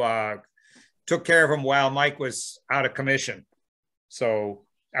took care of him while Mike was out of commission. So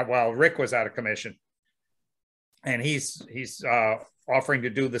while Rick was out of commission. And he's offering to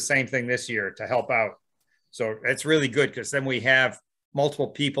do the same thing this year to help out. So it's really good because then we have multiple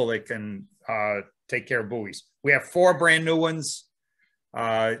people that can take care of buoys. We have 4 brand new ones.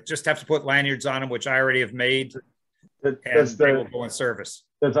 Just have to put lanyards on them, which I already have made. and they will go in service.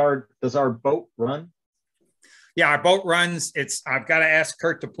 Does our boat run? Yeah, our boat runs. I've got to ask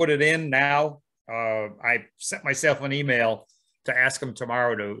Kurt to put it in now. I sent myself an email to ask him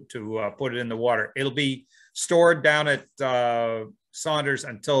tomorrow to put it in the water. It'll be stored down at Saunders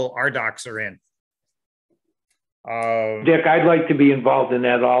until our docks are in. Dick, I'd like to be involved in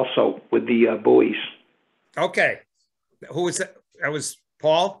that also with the buoys. Okay. Who was that? That was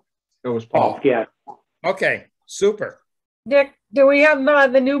Paul? It was Paul. Yeah. Okay, super. Dick, do we have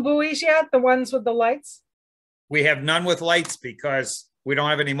the new buoys yet? The ones with the lights? We have none with lights because we don't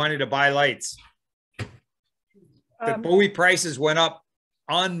have any money to buy lights. The buoy prices went up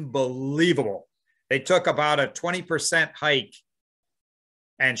unbelievable. They took about a 20% hike,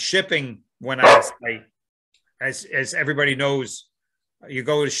 and shipping went out of sight. As everybody knows, you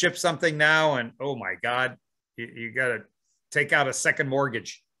go to ship something now and oh my God, you got to take out a second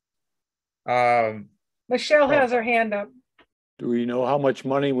mortgage. Michelle has her hand up. Do we know how much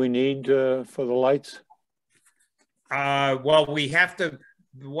money we need for the lights? Well, we have to,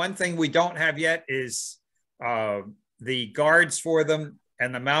 one thing we don't have yet is the guards for them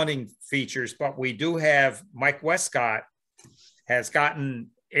and the mounting features, but we do have, Mike Westcott has gotten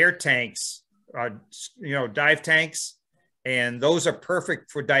air tanks, dive tanks, and those are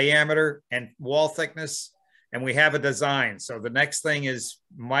perfect for diameter and wall thickness. And we have a design. So the next thing is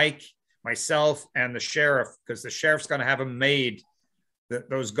Mike, myself, and the sheriff, because the sheriff's going to have them made.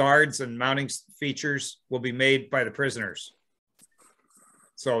 Those guards and mounting features will be made by the prisoners.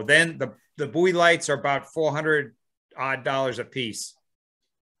 So then the buoy lights are about $400 odd a piece.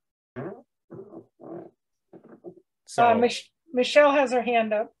 So Michelle has her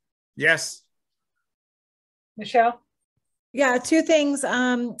hand up. Yes. Michelle? Yeah, two things.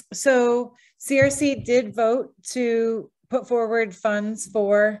 So CRC did vote to put forward funds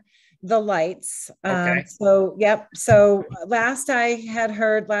for the lights. Okay. So, yep. So last I had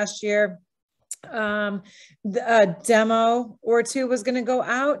heard last year, a demo or two was going to go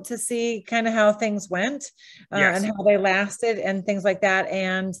out to see kind of how things went Yes. and how they lasted and things like that.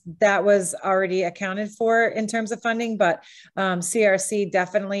 And that was already accounted for in terms of funding, but CRC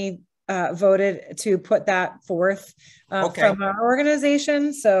definitely voted to put that forth from our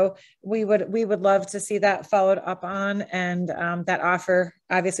organization. So we would love to see that followed up on, and that offer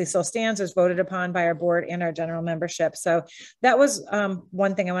obviously still stands, was voted upon by our board and our general membership. So that was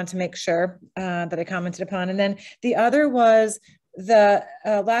one thing I wanted to make sure that I commented upon. And then the other was the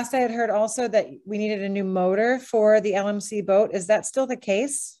last I had heard also that we needed a new motor for the LMC boat. Is that still the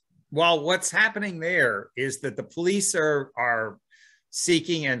case? Well, what's happening there is that the police are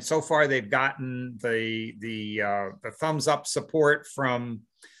seeking, and so far they've gotten the thumbs up support from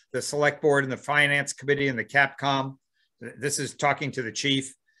the select board and the finance committee and the Capcom. This is talking to the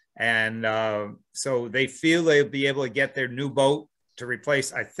chief, and so they feel they'll be able to get their new boat to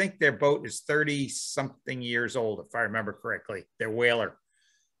replace. I think their boat is 30 something years old, if I remember correctly. Their whaler,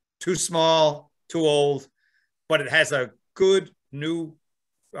 too small, too old, but it has a good new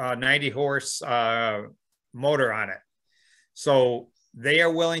 90 horse motor on it. So they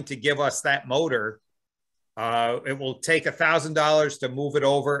are willing to give us that motor. It will take $1,000 to move it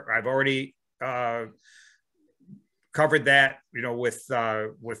over. I've already covered that, with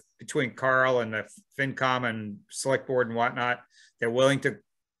between Carl and the FinCom and select board and whatnot. They're willing to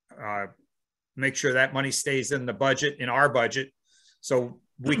make sure that money stays in the budget, in our budget, so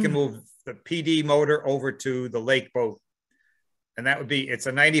we can move the PD motor over to the lake boat. And that would be, it's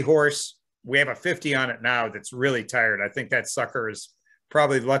a 90 horse. We have a 50 on it now that's really tired. I think that sucker is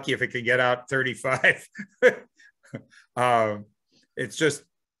probably lucky if it can get out 35. It's just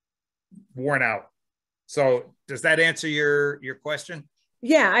worn out. So does that answer your question?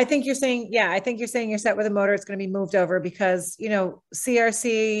 Yeah, I think you're saying you're set with a motor. It's going to be moved over because,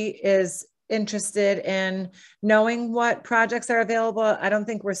 CRC is interested in knowing what projects are available. I don't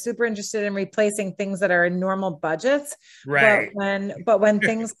think we're super interested in replacing things that are in normal budgets. Right. But when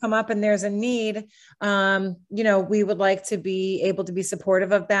things come up and there's a need, we would like to be able to be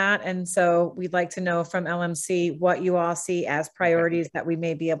supportive of that. And so we'd like to know from LMC what you all see as priorities that we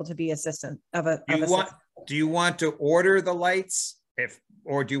may be able to be assistant of a. Do you want to order the lights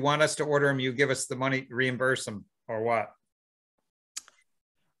or do you want us to order them? You give us the money, reimburse them, or what?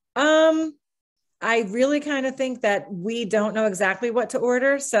 I really kind of think that we don't know exactly what to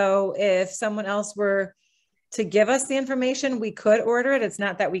order. So if someone else were to give us the information, we could order it. It's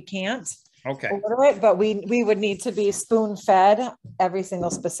not that we can't order it, but we would need to be spoon fed every single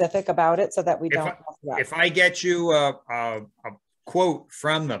specific about it so that we don't. If I get you a quote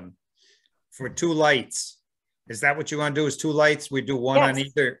from them for 2 lights, Is that what you want to do, is 2 lights? We do one on Yes.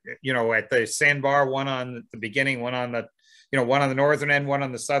 either, you know, at the sandbar, one on the beginning, one on the, you know, one on the northern end, one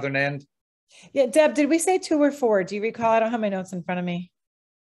on the southern end? Yeah, Deb, did we say 2 or 4? Do you recall? I don't have my notes in front of me.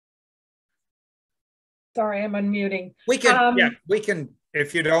 Sorry, I'm unmuting. We can, yeah, we can,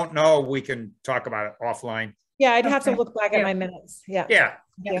 if you don't know, we can talk about it offline. Yeah, I'd have to Okay. look back at Yeah. my minutes. Yeah. Yeah,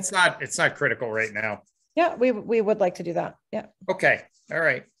 Yeah. it's not critical right now. Yeah, we would like to do that. Yeah. Okay, all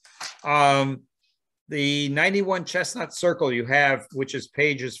right. The 91 Chestnut Circle you have, which is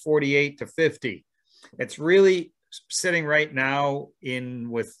pages 48 to 50. It's really sitting right now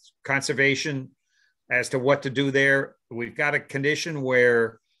in with conservation as to what to do there. We've got a condition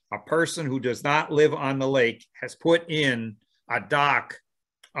where a person who does not live on the lake has put in a dock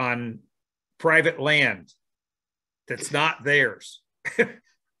on private land that's not theirs.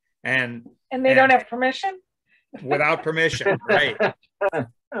 and And they don't have permission? without permission, right?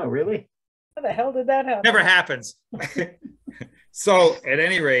 Oh, really? How the hell did that happen? Never happens. So at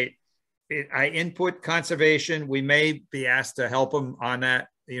any rate, I input conservation. We may be asked to help them on that,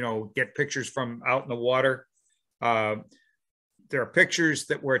 you know, get pictures from out in the water. There are pictures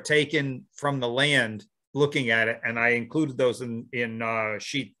that were taken from the land looking at it, and I included those in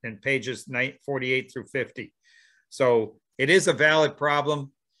sheet in pages 48 through 50. So it is a valid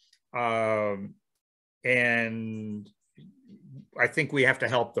problem. And I think we have to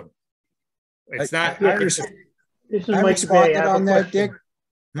help them. It's not. This is I Mike responded Bay. I have a on that, question. Dick.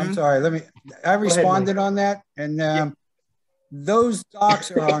 I'm sorry, I responded on that, and those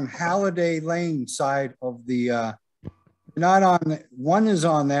docks are on Halliday Lane side of the, not on, one is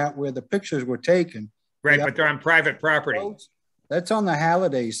on that where the pictures were taken. Right, but they're on private property. That's on the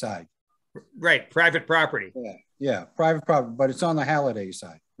Halliday side. Right, private property. Yeah, private property, but it's on the Halliday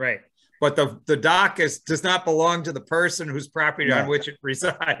side. Right. But the dock does not belong to the person whose property on which it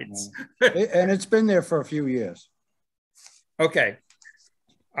resides. And it's been there for a few years. Okay.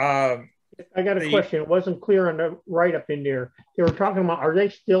 I got a question. It wasn't clear on the write-up in there. They were talking about, are they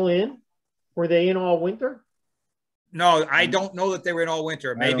still in? Were they in all winter? No, I don't know that they were in all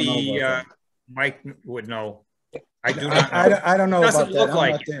winter. I don't know Maybe about Mike would know. I do not know. I don't know It doesn't about that. look I'm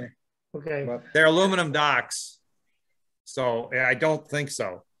like not it. there. Okay. They're aluminum docks. So I don't think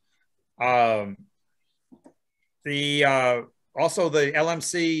so. Also the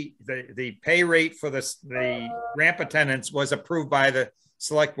LMC, the pay rate for the ramp attendants was approved by the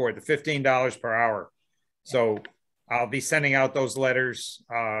select board, the $15 per hour. So I'll be sending out those letters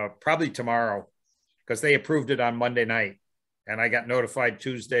probably tomorrow because they approved it on Monday night and I got notified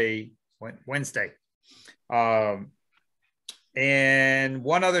Wednesday. And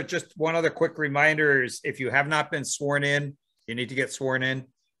one other quick reminder is if you have not been sworn in, you need to get sworn in,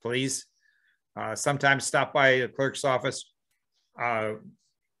 please. Sometimes stop by the clerk's office.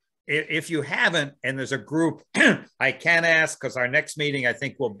 If you haven't, and there's a group, I can ask because our next meeting, I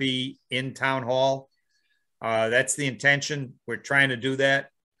think, will be in town hall. That's the intention. We're trying to do that.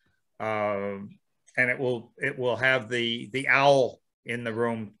 And it will have the owl in the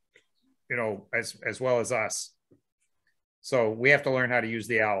room, you know, as well as us. So we have to learn how to use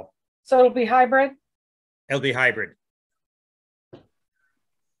the owl. So it'll be hybrid? It'll be hybrid.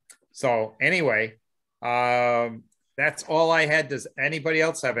 So anyway, that's all I had. Does anybody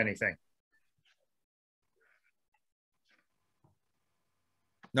else have anything?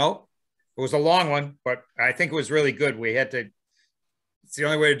 No, it was a long one, but I think it was really good. We had to, it's the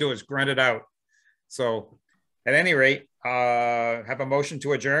only way to do it is grunt it out. So at any rate, have a motion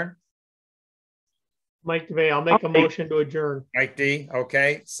to adjourn. Mike DeVay, I'll make a motion to adjourn. Mike D,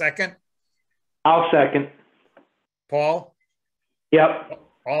 okay. Second, I'll second. Paul, Yep.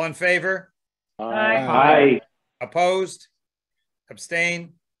 all in favor? Aye. Opposed?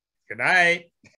 Abstain? Good night.